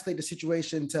 escalate the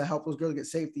situation to help those girls get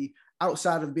safety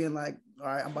outside of being like, all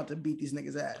right, I'm about to beat these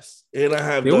niggas' ass. And I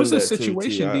have there done was a that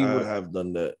situation. I have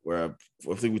done that where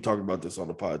I think we talked about this on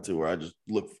the pod too, where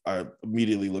I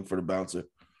immediately look for the bouncer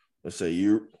and say,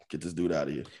 you get this dude out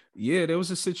of here. Yeah, there was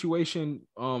a situation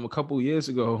a couple of years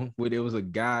ago where there was a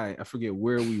guy, I forget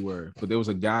where we were, but there was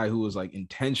a guy who was like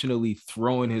intentionally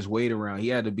throwing his weight around. He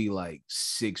had to be like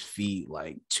 6 feet,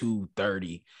 like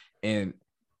 230. And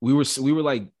we were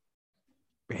like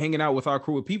hanging out with our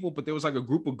crew of people, but there was like a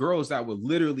group of girls that were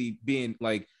literally being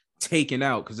like taken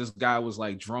out because this guy was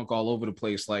like drunk all over the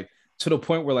place, like to the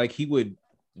point where like he would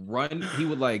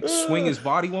like swing his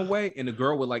body one way and the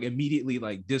girl would like immediately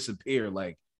like disappear,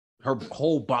 like her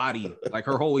whole body, like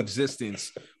her whole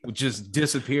existence would just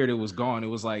disappear. It was gone. It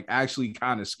was like actually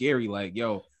kind of scary. Like,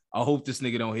 yo, I hope this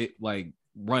nigga don't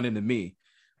run into me.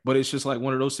 But it's just like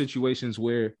one of those situations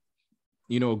where,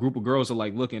 a group of girls are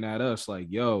like looking at us like,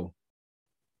 yo,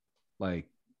 like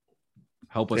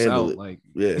help us out. Like,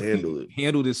 yeah, handle it.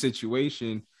 Handle this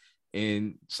situation.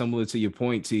 And similar to your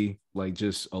point, T, like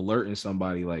just alerting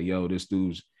somebody like, yo, this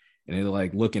dude's, and they're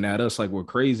like looking at us like we're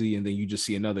crazy. And then you just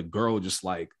see another girl just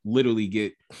like literally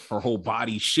get her whole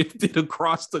body shifted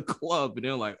across the club. And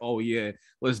they're like, oh yeah,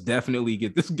 let's definitely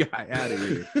get this guy out of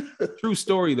here. True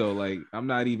story though. Like, I'm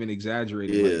not even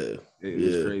exaggerating. Yeah. Like, it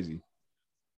was crazy.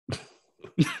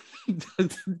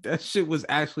 That shit was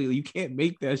actually, you can't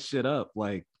make that shit up.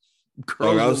 Like,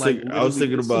 I was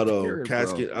thinking about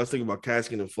casket. I was thinking about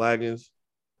casket and flaggings.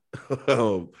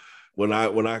 When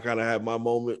I kind of had my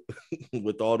moment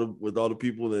with all the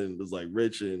people, then it was like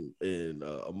Rich and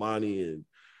Amani, and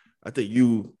I think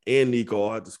you and Nico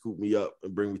all had to scoop me up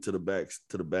and bring me to the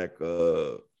back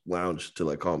lounge to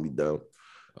like calm me down.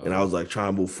 And I was like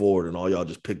trying to move forward, and all y'all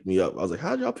just picked me up. I was like,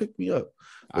 "How'd y'all pick me up?"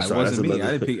 It wasn't me.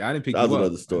 I didn't pick that you was up.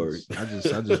 Another story. I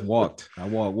just walked. I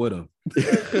walked with him.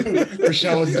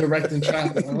 Rochelle was directing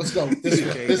traffic. Let's go. This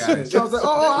way. I was like,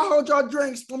 "Oh, I hold y'all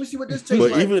drinks. Let me see what this tastes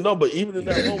like." But even in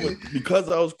that moment,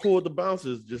 because I was cool with the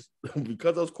bouncers,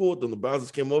 the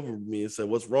bouncers came over to me and said,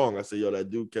 "What's wrong?" I said, "Yo, that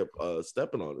dude kept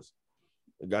stepping on us."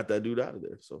 And got that dude out of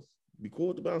there. So be cool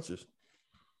with the bouncers.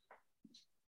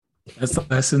 That's the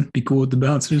lesson. Be cool with the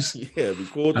bouncers. Yeah, be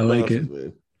cool with the bouncers,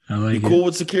 man. I like it. Be cool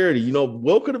with security.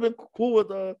 Will could have been cool with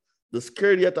the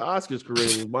security at the Oscars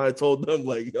career. Might have told them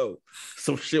like, yo,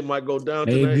 some shit might go down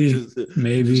maybe, tonight.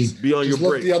 Maybe. Just be on your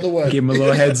break. The other way. Give him a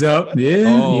little heads up.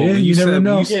 Yeah, you never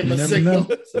know. You never know.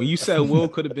 When you said Will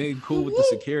could have been cool with the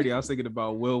security, I was thinking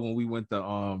about Will when we went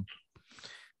to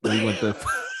He went the.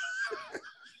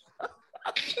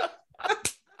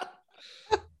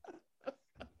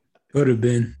 Could have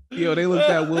been. Yo, they looked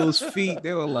at Will's feet.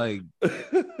 They were like,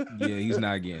 "Yeah, he's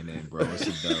not getting in, bro. It's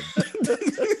a dub."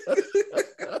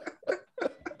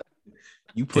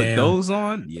 You put those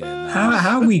on? Yeah. Nah.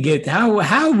 How we get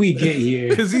here?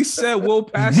 Because he said Will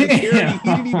pass security. He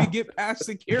didn't even get past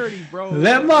security, bro.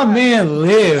 Let my man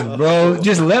live, bro.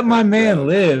 Just let my man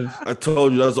live. I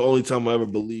told you that was the only time I ever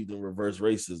believed in reverse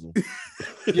racism.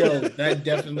 Yo, that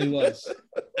definitely was.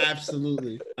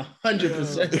 Absolutely.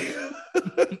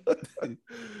 100%.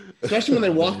 Especially when they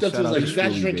walked up to us like, you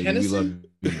guys drink Hennessy? We love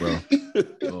you, bro.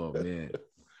 Oh, man.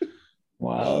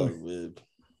 Wow. Oh, man.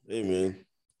 Hey, man.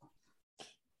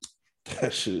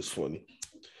 That shit is funny.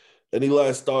 Any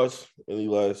last thoughts? Any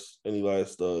last things you want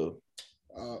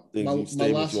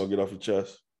to get off your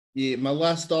chest? Yeah, my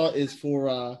last thought is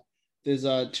for there's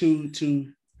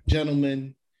two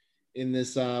gentlemen in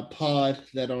this pod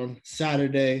that on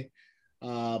Saturday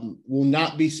will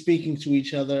not be speaking to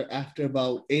each other after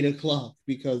about 8:00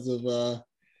 because of a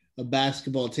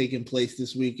basketball taking place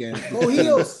this weekend. Oh,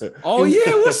 Heels. Oh,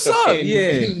 yeah. What's up?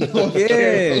 Yeah. Going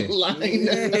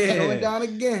down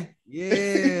again.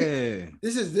 Yeah.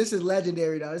 This is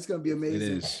legendary, though. It's gonna be amazing. It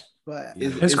is. But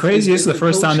it's crazy. It's the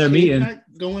first time they're meeting.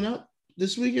 Going up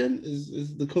this weekend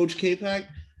is the Coach K-Pack.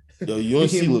 Yo,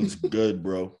 UNC looks good,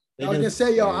 bro. I was gonna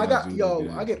say,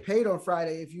 I get paid on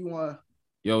Friday if you want.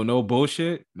 Yo, no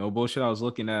bullshit. I was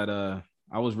looking at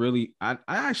I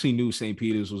actually knew St.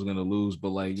 Peter's was gonna lose,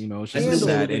 but like, it's just a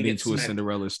sad ending to a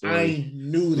Cinderella story. I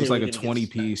knew it was like a 20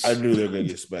 piece. I knew they were gonna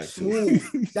get smacked.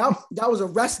 that was a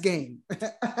rest game.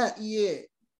 Yeah.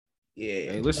 Yeah.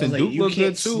 Hey, listen, Duke looked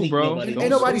good too, bro. Ain't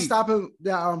nobody stopping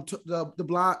the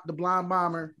blind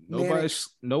bomber.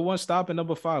 No one stopping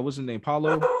number 5. What's his name?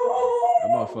 Paulo. That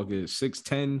motherfucker is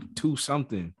 6'10", 2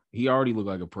 something. He already looked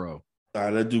like a pro.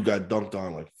 That dude got dunked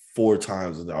on like 4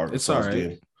 times in the Arkansas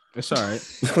game. It's all right.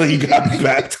 He got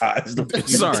baptized.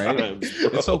 It's all right.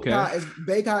 It's okay.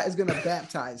 Baycott is gonna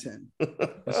baptize him.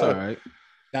 It's all right.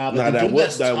 That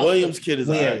Williams kid is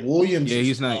right. Williams. Yeah,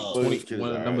 he's not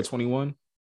number 21.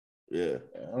 Yeah.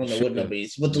 I don't know what number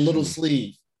he's with the little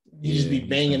sleeve. He just be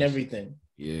banging everything.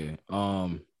 Yeah.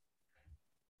 What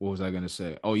was I gonna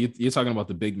say? Oh, you're talking about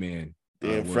the big man.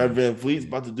 Damn, Fred VanVleet's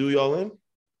about to do y'all in?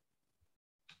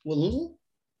 What, losing?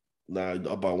 Nah,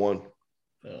 up by 1.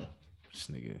 Yeah. This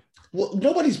nigga. Well,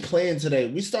 nobody's playing today.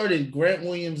 We started Grant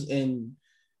Williams and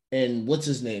what's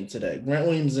his name today? Grant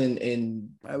Williams and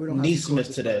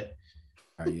Neesmith today.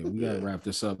 All right, yeah, we gotta wrap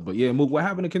this up. But yeah, Mook, what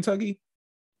happened to Kentucky?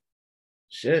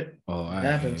 Shit. Oh, all right,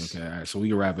 happens. Okay, all right. So we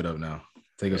can wrap it up now.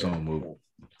 Take us home, Mook.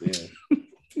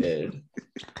 Yeah.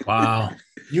 Wow.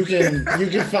 You can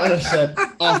find us at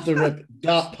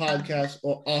offtheRip.podcast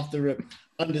or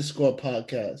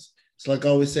offtheRip_podcast. It's like I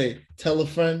always say, tell a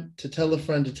friend to tell a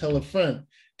friend to tell a friend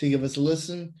to give us a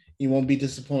listen. You won't be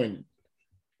disappointed.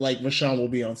 Like Rashawn will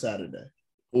be on Saturday.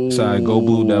 Sorry, go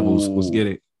Blue Devils. Let's get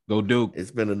it. Go Duke. It's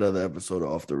been another episode of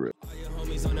Off the Rip. All your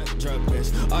homies on that drug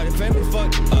list. All the family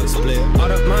fucked up split. All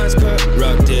the minds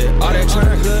corrupted. All that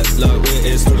trying good luck with.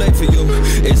 It's too late for you.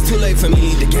 It's too late for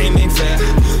me. The game ain't fair.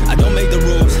 I don't make the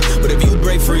rules, but if you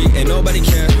break free, ain't nobody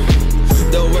care.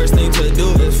 The worst thing to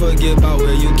do is forget about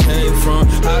where you came from.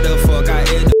 How the fuck